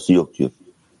ondan başkası yok diyor.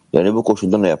 Yani bu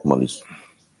koşulda ne yapmalıyız?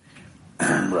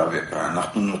 Rav Yakar,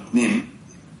 אנחנו נותנים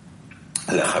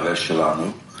לחבר שלנו.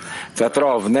 Tehát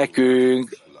Rav, nekünk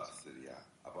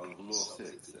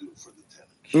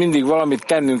mindig valamit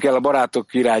tennünk kell a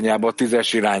barátok irányába, a 10-es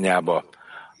irányába.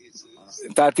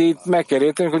 Tehát itt meg kell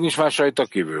értenünk, hogy nincs más rajta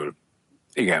kívül.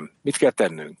 Igen, mit kell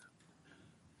tennünk?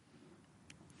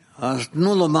 אז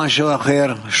תנו לו משהו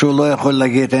אחר שהוא לא יכול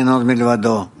להגיד אין עוד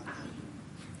מלבדו.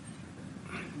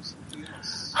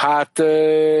 Hát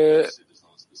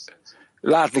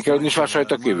látni kell, hogy nincs más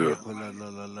rajta kívül.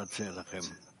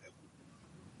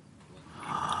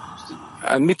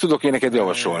 Mit tudok én neked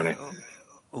javasolni?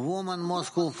 Woman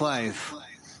Moscow 5.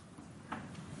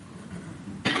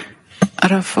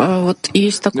 Раф, вот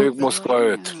есть такое Nők Moszkva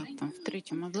 5. в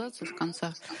третьем абзаце в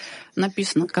конце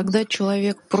написано, когда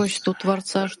человек просит у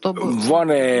Творца, чтобы Van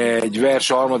egy vers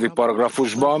a harmadik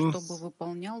paragrafusban, чтобы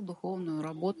выполнял духовную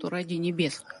работу ради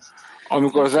небес.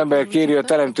 amikor az ember kéri a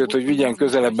Teremtőt, hogy vigyen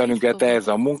közelebb bennünket ehhez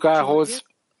a munkához,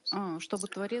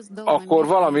 akkor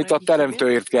valamit a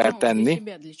Teremtőért kell tenni,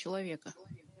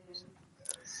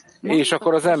 és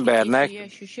akkor az embernek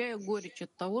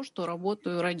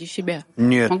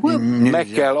meg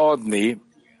kell adni.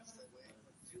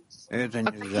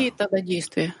 А какие тогда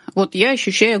действия? Вот я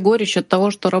ощущаю горечь от того,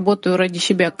 что работаю ради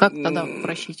себя. Как тогда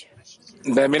просить?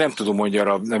 De mi nem tudom, hogy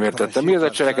arra nem értettem. Mi az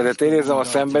a cselekedet? Én érzem a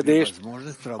szenvedést,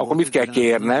 akkor mit kell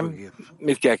kérnem?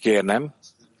 Mit kell kérnem?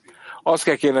 Azt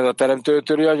kell kérned a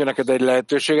Teremtőtől, hogy adjon neked egy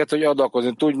lehetőséget, hogy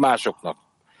adakozni tudj másoknak.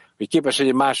 Hogy képes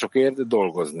egy másokért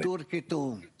dolgozni.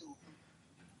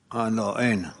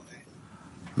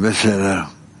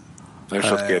 Nagyon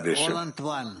sok kérdésem.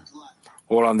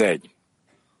 Holland 1.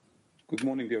 Good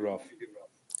morning, dear Raf.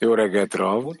 Jó reggelt,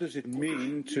 Rav.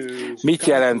 Mit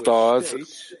jelent az,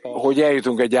 hogy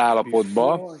eljutunk egy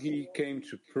állapotba,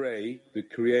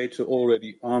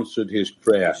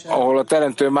 ahol a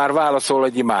Teremtő már válaszol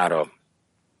egy imára?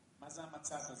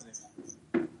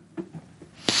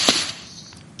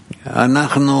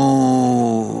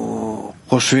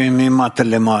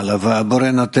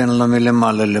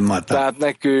 Tehát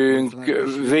nekünk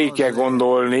végig kell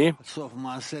gondolni,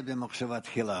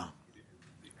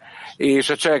 és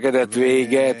a cselekedet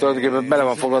vége tulajdonképpen bele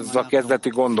van foglalkozva a kezdeti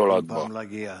gondolatba.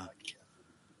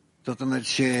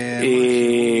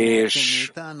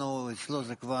 És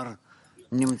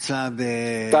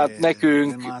tehát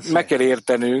nekünk meg kell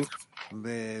értenünk,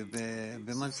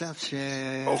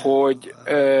 hogy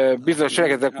bizonyos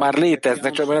cselekedetek már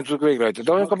léteznek, csak nem tudjuk végrehajtani.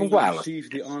 De olyan kapunk választ.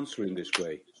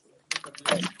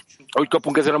 Hogy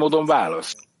kapunk ezen a módon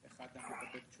választ?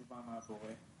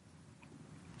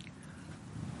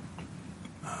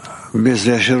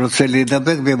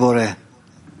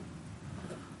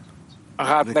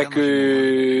 Hát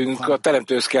nekünk a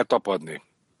Teremtőhöz kell tapadni.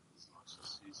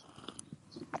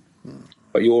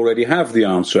 But you already have the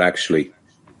answer, actually.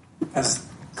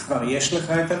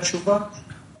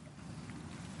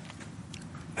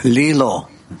 Lilo.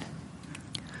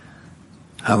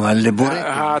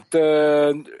 Hát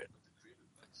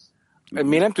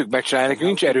mi nem tudjuk megcsinálni, nekünk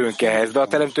nincs erőnk ehhez, de a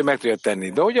Teremtő meg tudja tenni.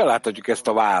 De hogyan láthatjuk ezt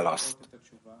a választ?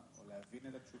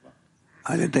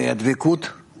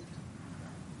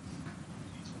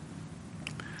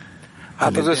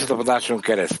 Hát az összetapadáson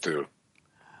keresztül.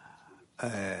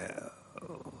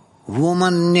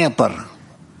 Woman Dnieper.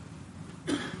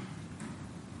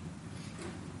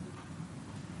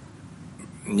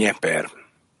 Dnieper.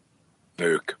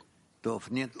 Nők.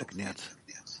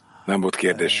 Nem volt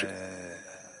kérdésük.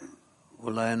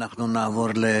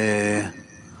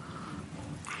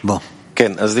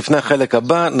 כן, אז לפני החלק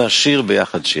הבא נשיר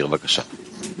ביחד שיר, בבקשה.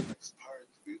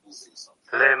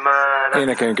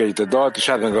 Énekeljünk együtt a dalt, és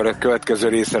át meg a következő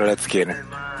részre leckéni.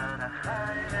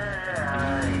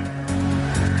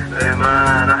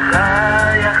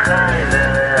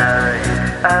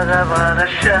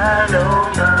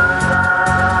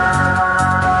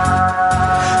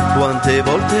 Quante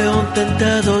volte ho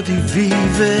tentato di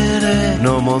vivere in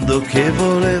un mondo che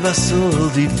voleva solo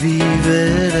di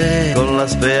vivere, con la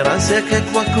speranza che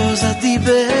qualcosa di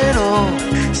vero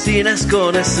si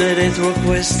nascondesse dentro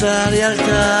questa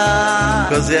realtà.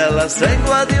 Così alla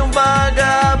stregua di un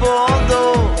vagabondo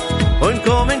ho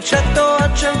incominciato a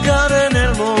cercare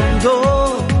nel mondo,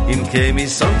 in che mi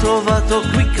son trovato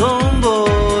qui con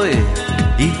voi,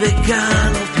 il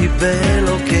vegano più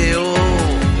bello che ho.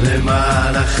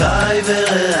 למען החי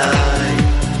ורעי,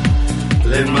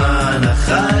 למען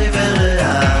החי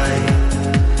ורעי,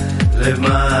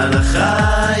 למען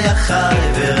החי החי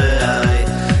ורעי,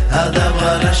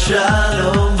 הדברה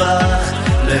לשלום בך,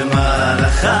 למען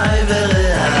החי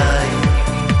ורעי,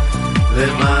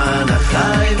 למען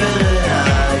החי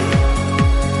ורעי,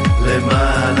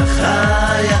 למען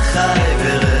החי החי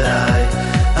ורעי,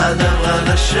 הדברה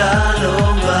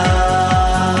לשלום בך.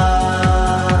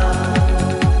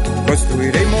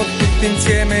 Costruiremo tutti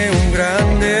insieme un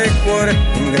grande cuore,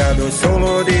 in grado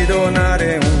solo di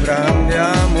donare un grande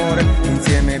amore.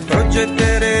 Insieme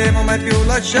progetteremo, mai più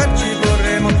lasciarci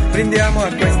vorremmo. Brindiamo a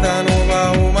questa nuova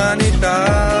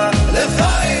umanità.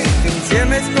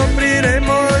 Insieme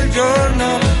scopriremo il giorno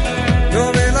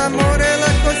dove l'amore è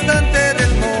la costante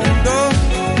del mondo.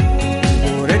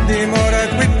 Ora dimora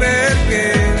qui perché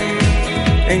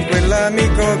è in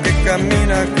quell'amico che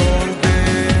cammina con te.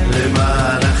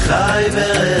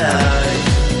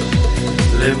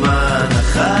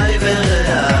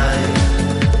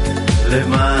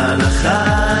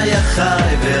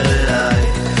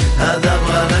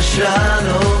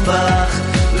 השלום בך,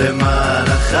 למען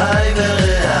החי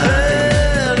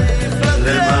ורעי,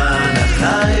 למען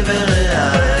החי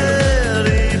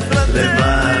ורעי,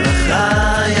 למען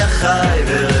החי, החי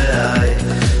ורעי,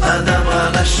 הדברה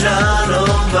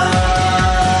לשלום bach.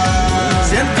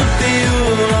 Siamo tutti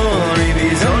uno, hai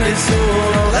bisogno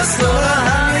nessuno, la sola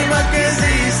anima che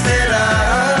esisterà.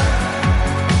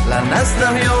 La nostra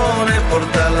unione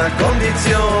porta alla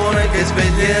condizione che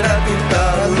sveglierà tutta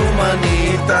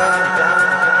l'umanità.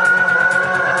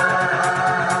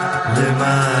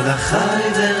 למען החי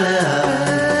ורעי,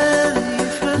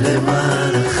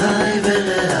 למען החי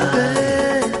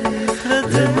ורעי,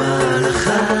 למען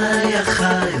החי,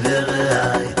 החי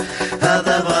ורעי,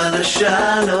 הדברה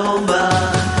לשלום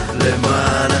בך,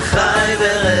 למען החי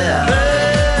ורעי,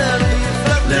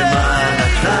 למען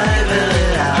החי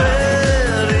ורעי,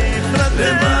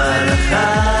 למען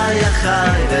החי,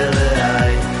 החי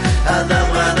ורעי,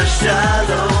 הדברה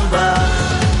לשלום בך,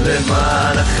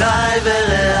 למען החי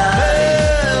ורעי,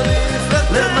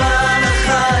 למען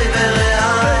החי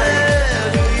ורעי,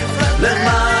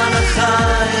 למען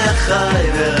החי, החי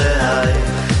ורעי,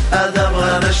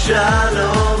 הדברה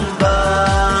לשלום